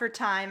off for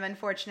time,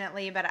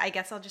 unfortunately, but I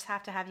guess I'll just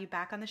have to have you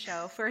back on the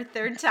show for a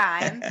third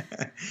time.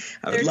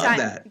 I would love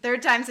that.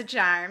 Third time's a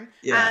charm.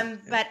 Yeah.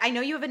 But I know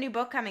you have a new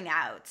book coming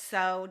out,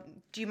 so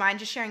do you mind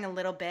just sharing a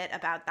little bit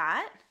about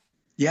that?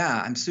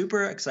 Yeah, I'm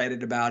super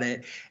excited about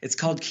it. It's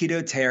called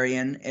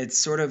Ketotarian. It's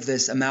sort of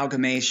this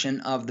amalgamation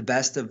of the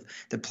best of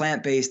the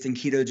plant-based and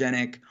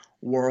ketogenic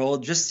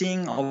world, just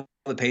seeing all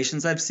the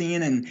patients I've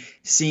seen and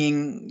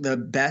seeing the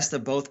best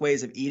of both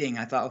ways of eating.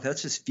 I thought,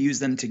 let's just fuse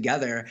them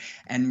together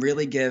and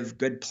really give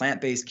good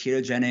plant-based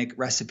ketogenic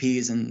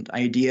recipes and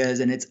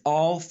ideas. And it's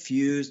all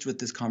fused with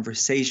this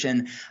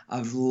conversation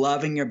of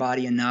loving your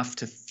body enough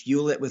to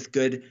fuel it with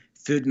good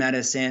food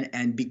medicine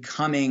and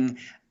becoming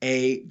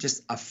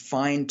just a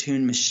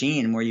fine-tuned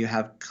machine where you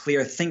have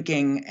clear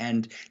thinking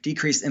and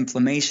decreased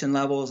inflammation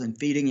levels and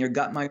feeding your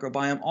gut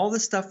microbiome. All the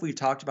stuff we've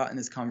talked about in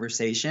this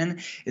conversation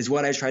is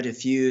what I try to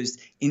fuse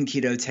in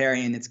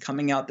Ketotarian. It's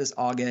coming out this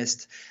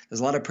August.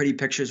 There's a lot of pretty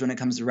pictures when it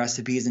comes to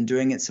recipes and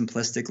doing it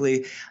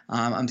simplistically.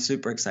 I'm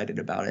super excited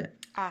about it.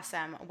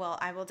 Awesome. Well,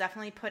 I will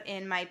definitely put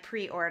in my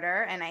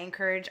pre-order, and I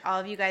encourage all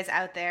of you guys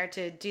out there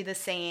to do the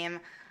same.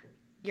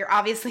 You're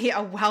obviously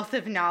a wealth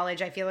of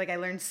knowledge. I feel like I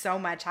learned so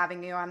much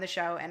having you on the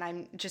show, and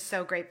I'm just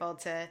so grateful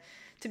to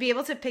be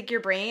able to pick your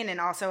brain and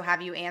also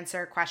have you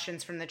answer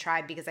questions from the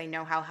tribe, because I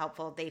know how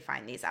helpful they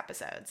find these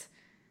episodes.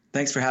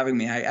 Thanks for having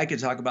me. I could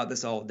talk about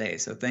this all day,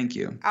 so thank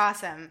you.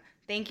 Awesome.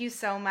 Thank you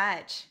so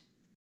much.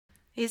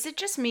 Is it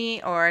just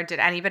me, or did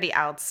anybody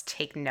else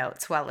take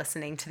notes while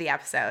listening to the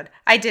episode?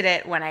 I did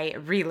it when I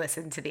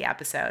re-listened to the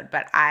episode,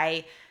 but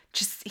I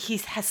he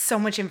has so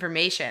much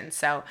information.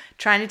 So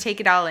trying to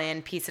take it all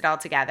in, piece it all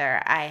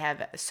together. I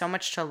have so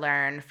much to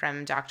learn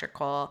from Dr.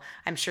 Cole.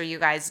 I'm sure you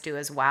guys do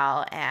as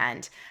well.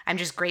 And I'm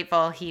just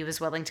grateful he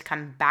was willing to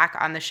come back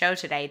on the show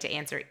today to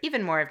answer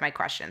even more of my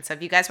questions. So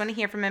if you guys want to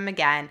hear from him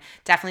again,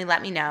 definitely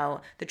let me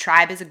know. The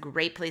Tribe is a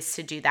great place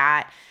to do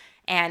that.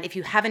 And if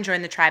you haven't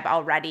joined the tribe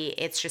already,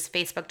 it's just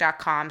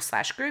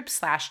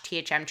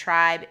facebook.com/group/THM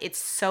tribe. It's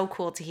so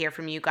cool to hear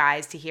from you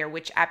guys, to hear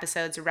which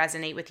episodes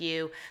resonate with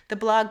you, the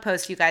blog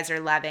posts you guys are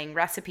loving,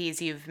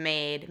 recipes you've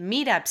made,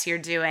 meetups you're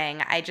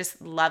doing. I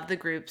just love the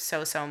group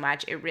so, so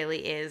much. It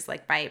really is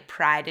like my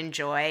pride and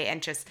joy,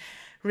 and just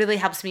really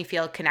helps me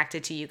feel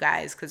connected to you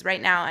guys, because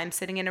right now I'm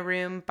sitting in a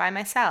room by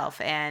myself.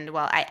 And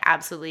while I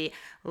absolutely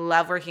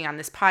love working on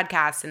this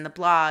podcast and the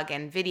blog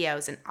and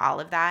videos and all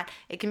of that,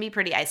 it can be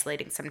pretty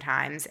isolating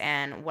sometimes.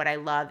 And what I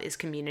love is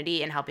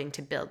community and helping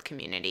to build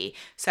community.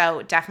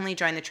 So definitely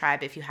join the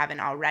tribe if you haven't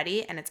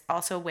already. And it's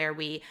also where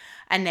we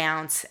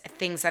announce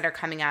things that are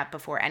coming up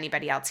before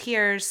anybody else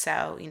hears.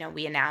 So,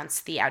 we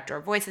announced the Outdoor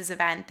Voices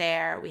event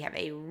there. We have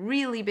a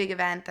really big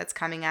event that's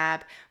coming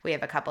up. We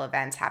have a couple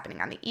events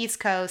happening on the East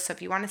Coast. So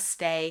if you want to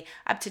stay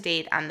up to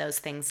date on those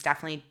things,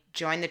 definitely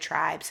join the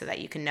tribe so that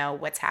you can know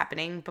what's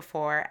happening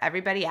before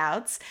everybody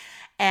else.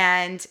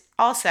 And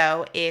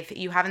also, if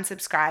you haven't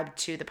subscribed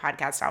to the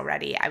podcast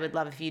already, I would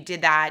love if you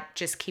did that.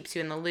 Just keeps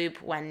you in the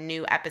loop when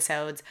new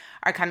episodes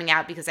are coming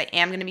out, because I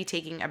am going to be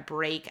taking a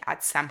break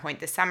at some point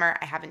this summer.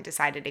 I haven't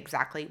decided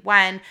exactly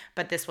when,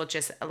 but this will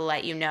just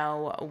let you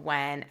know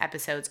when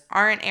episodes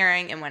aren't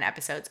airing and when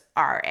episodes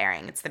are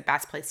airing. It's the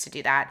best place to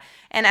do that.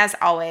 And as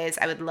always,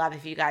 I would love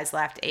if you guys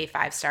left a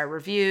 5-star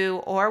review,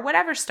 or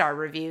whatever star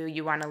review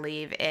you want to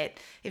leave it.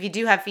 If you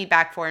do have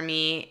feedback for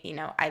me,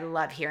 I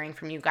love hearing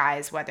from you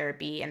guys, whether it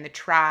be in the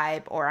tribe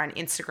or on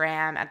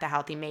Instagram at The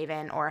Healthy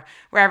Maven, or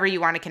wherever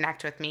you want to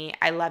connect with me.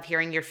 I love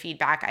hearing your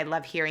feedback. I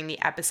love hearing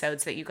the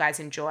episodes that you guys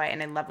enjoy.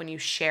 And I love when you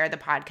share the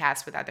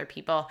podcast with other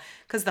people,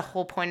 because the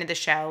whole point of the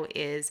show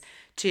is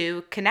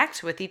to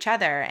connect with each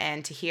other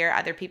and to hear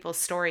other people's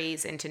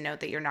stories and to know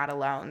that you're not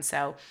alone.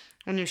 So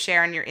when you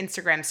share on your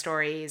Instagram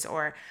stories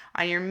or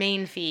on your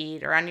main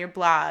feed or on your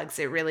blogs,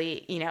 it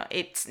really,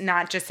 it's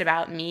not just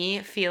about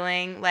me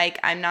feeling like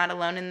I'm not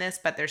alone in this,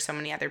 but there's so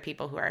many other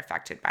people who are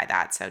affected by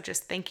that. So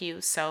just thank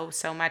you so,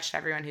 so much to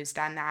everyone who's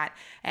done that,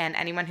 and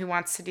anyone who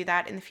wants to do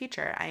that in the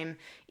future. I'm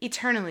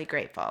eternally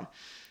grateful.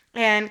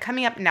 And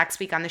coming up next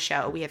week on the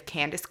show, we have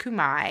Candice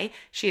Kumai.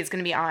 She is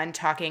going to be on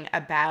talking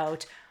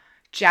about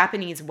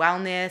Japanese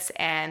wellness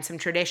and some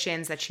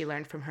traditions that she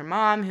learned from her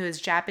mom, who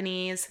is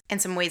Japanese,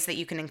 and some ways that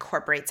you can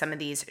incorporate some of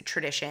these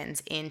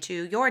traditions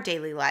into your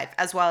daily life,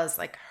 as well as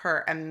like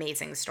her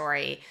amazing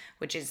story,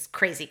 which is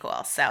crazy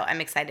cool. So I'm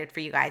excited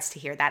for you guys to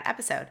hear that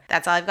episode.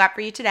 That's all I've got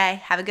for you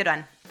today. Have a good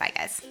one. Bye,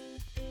 guys.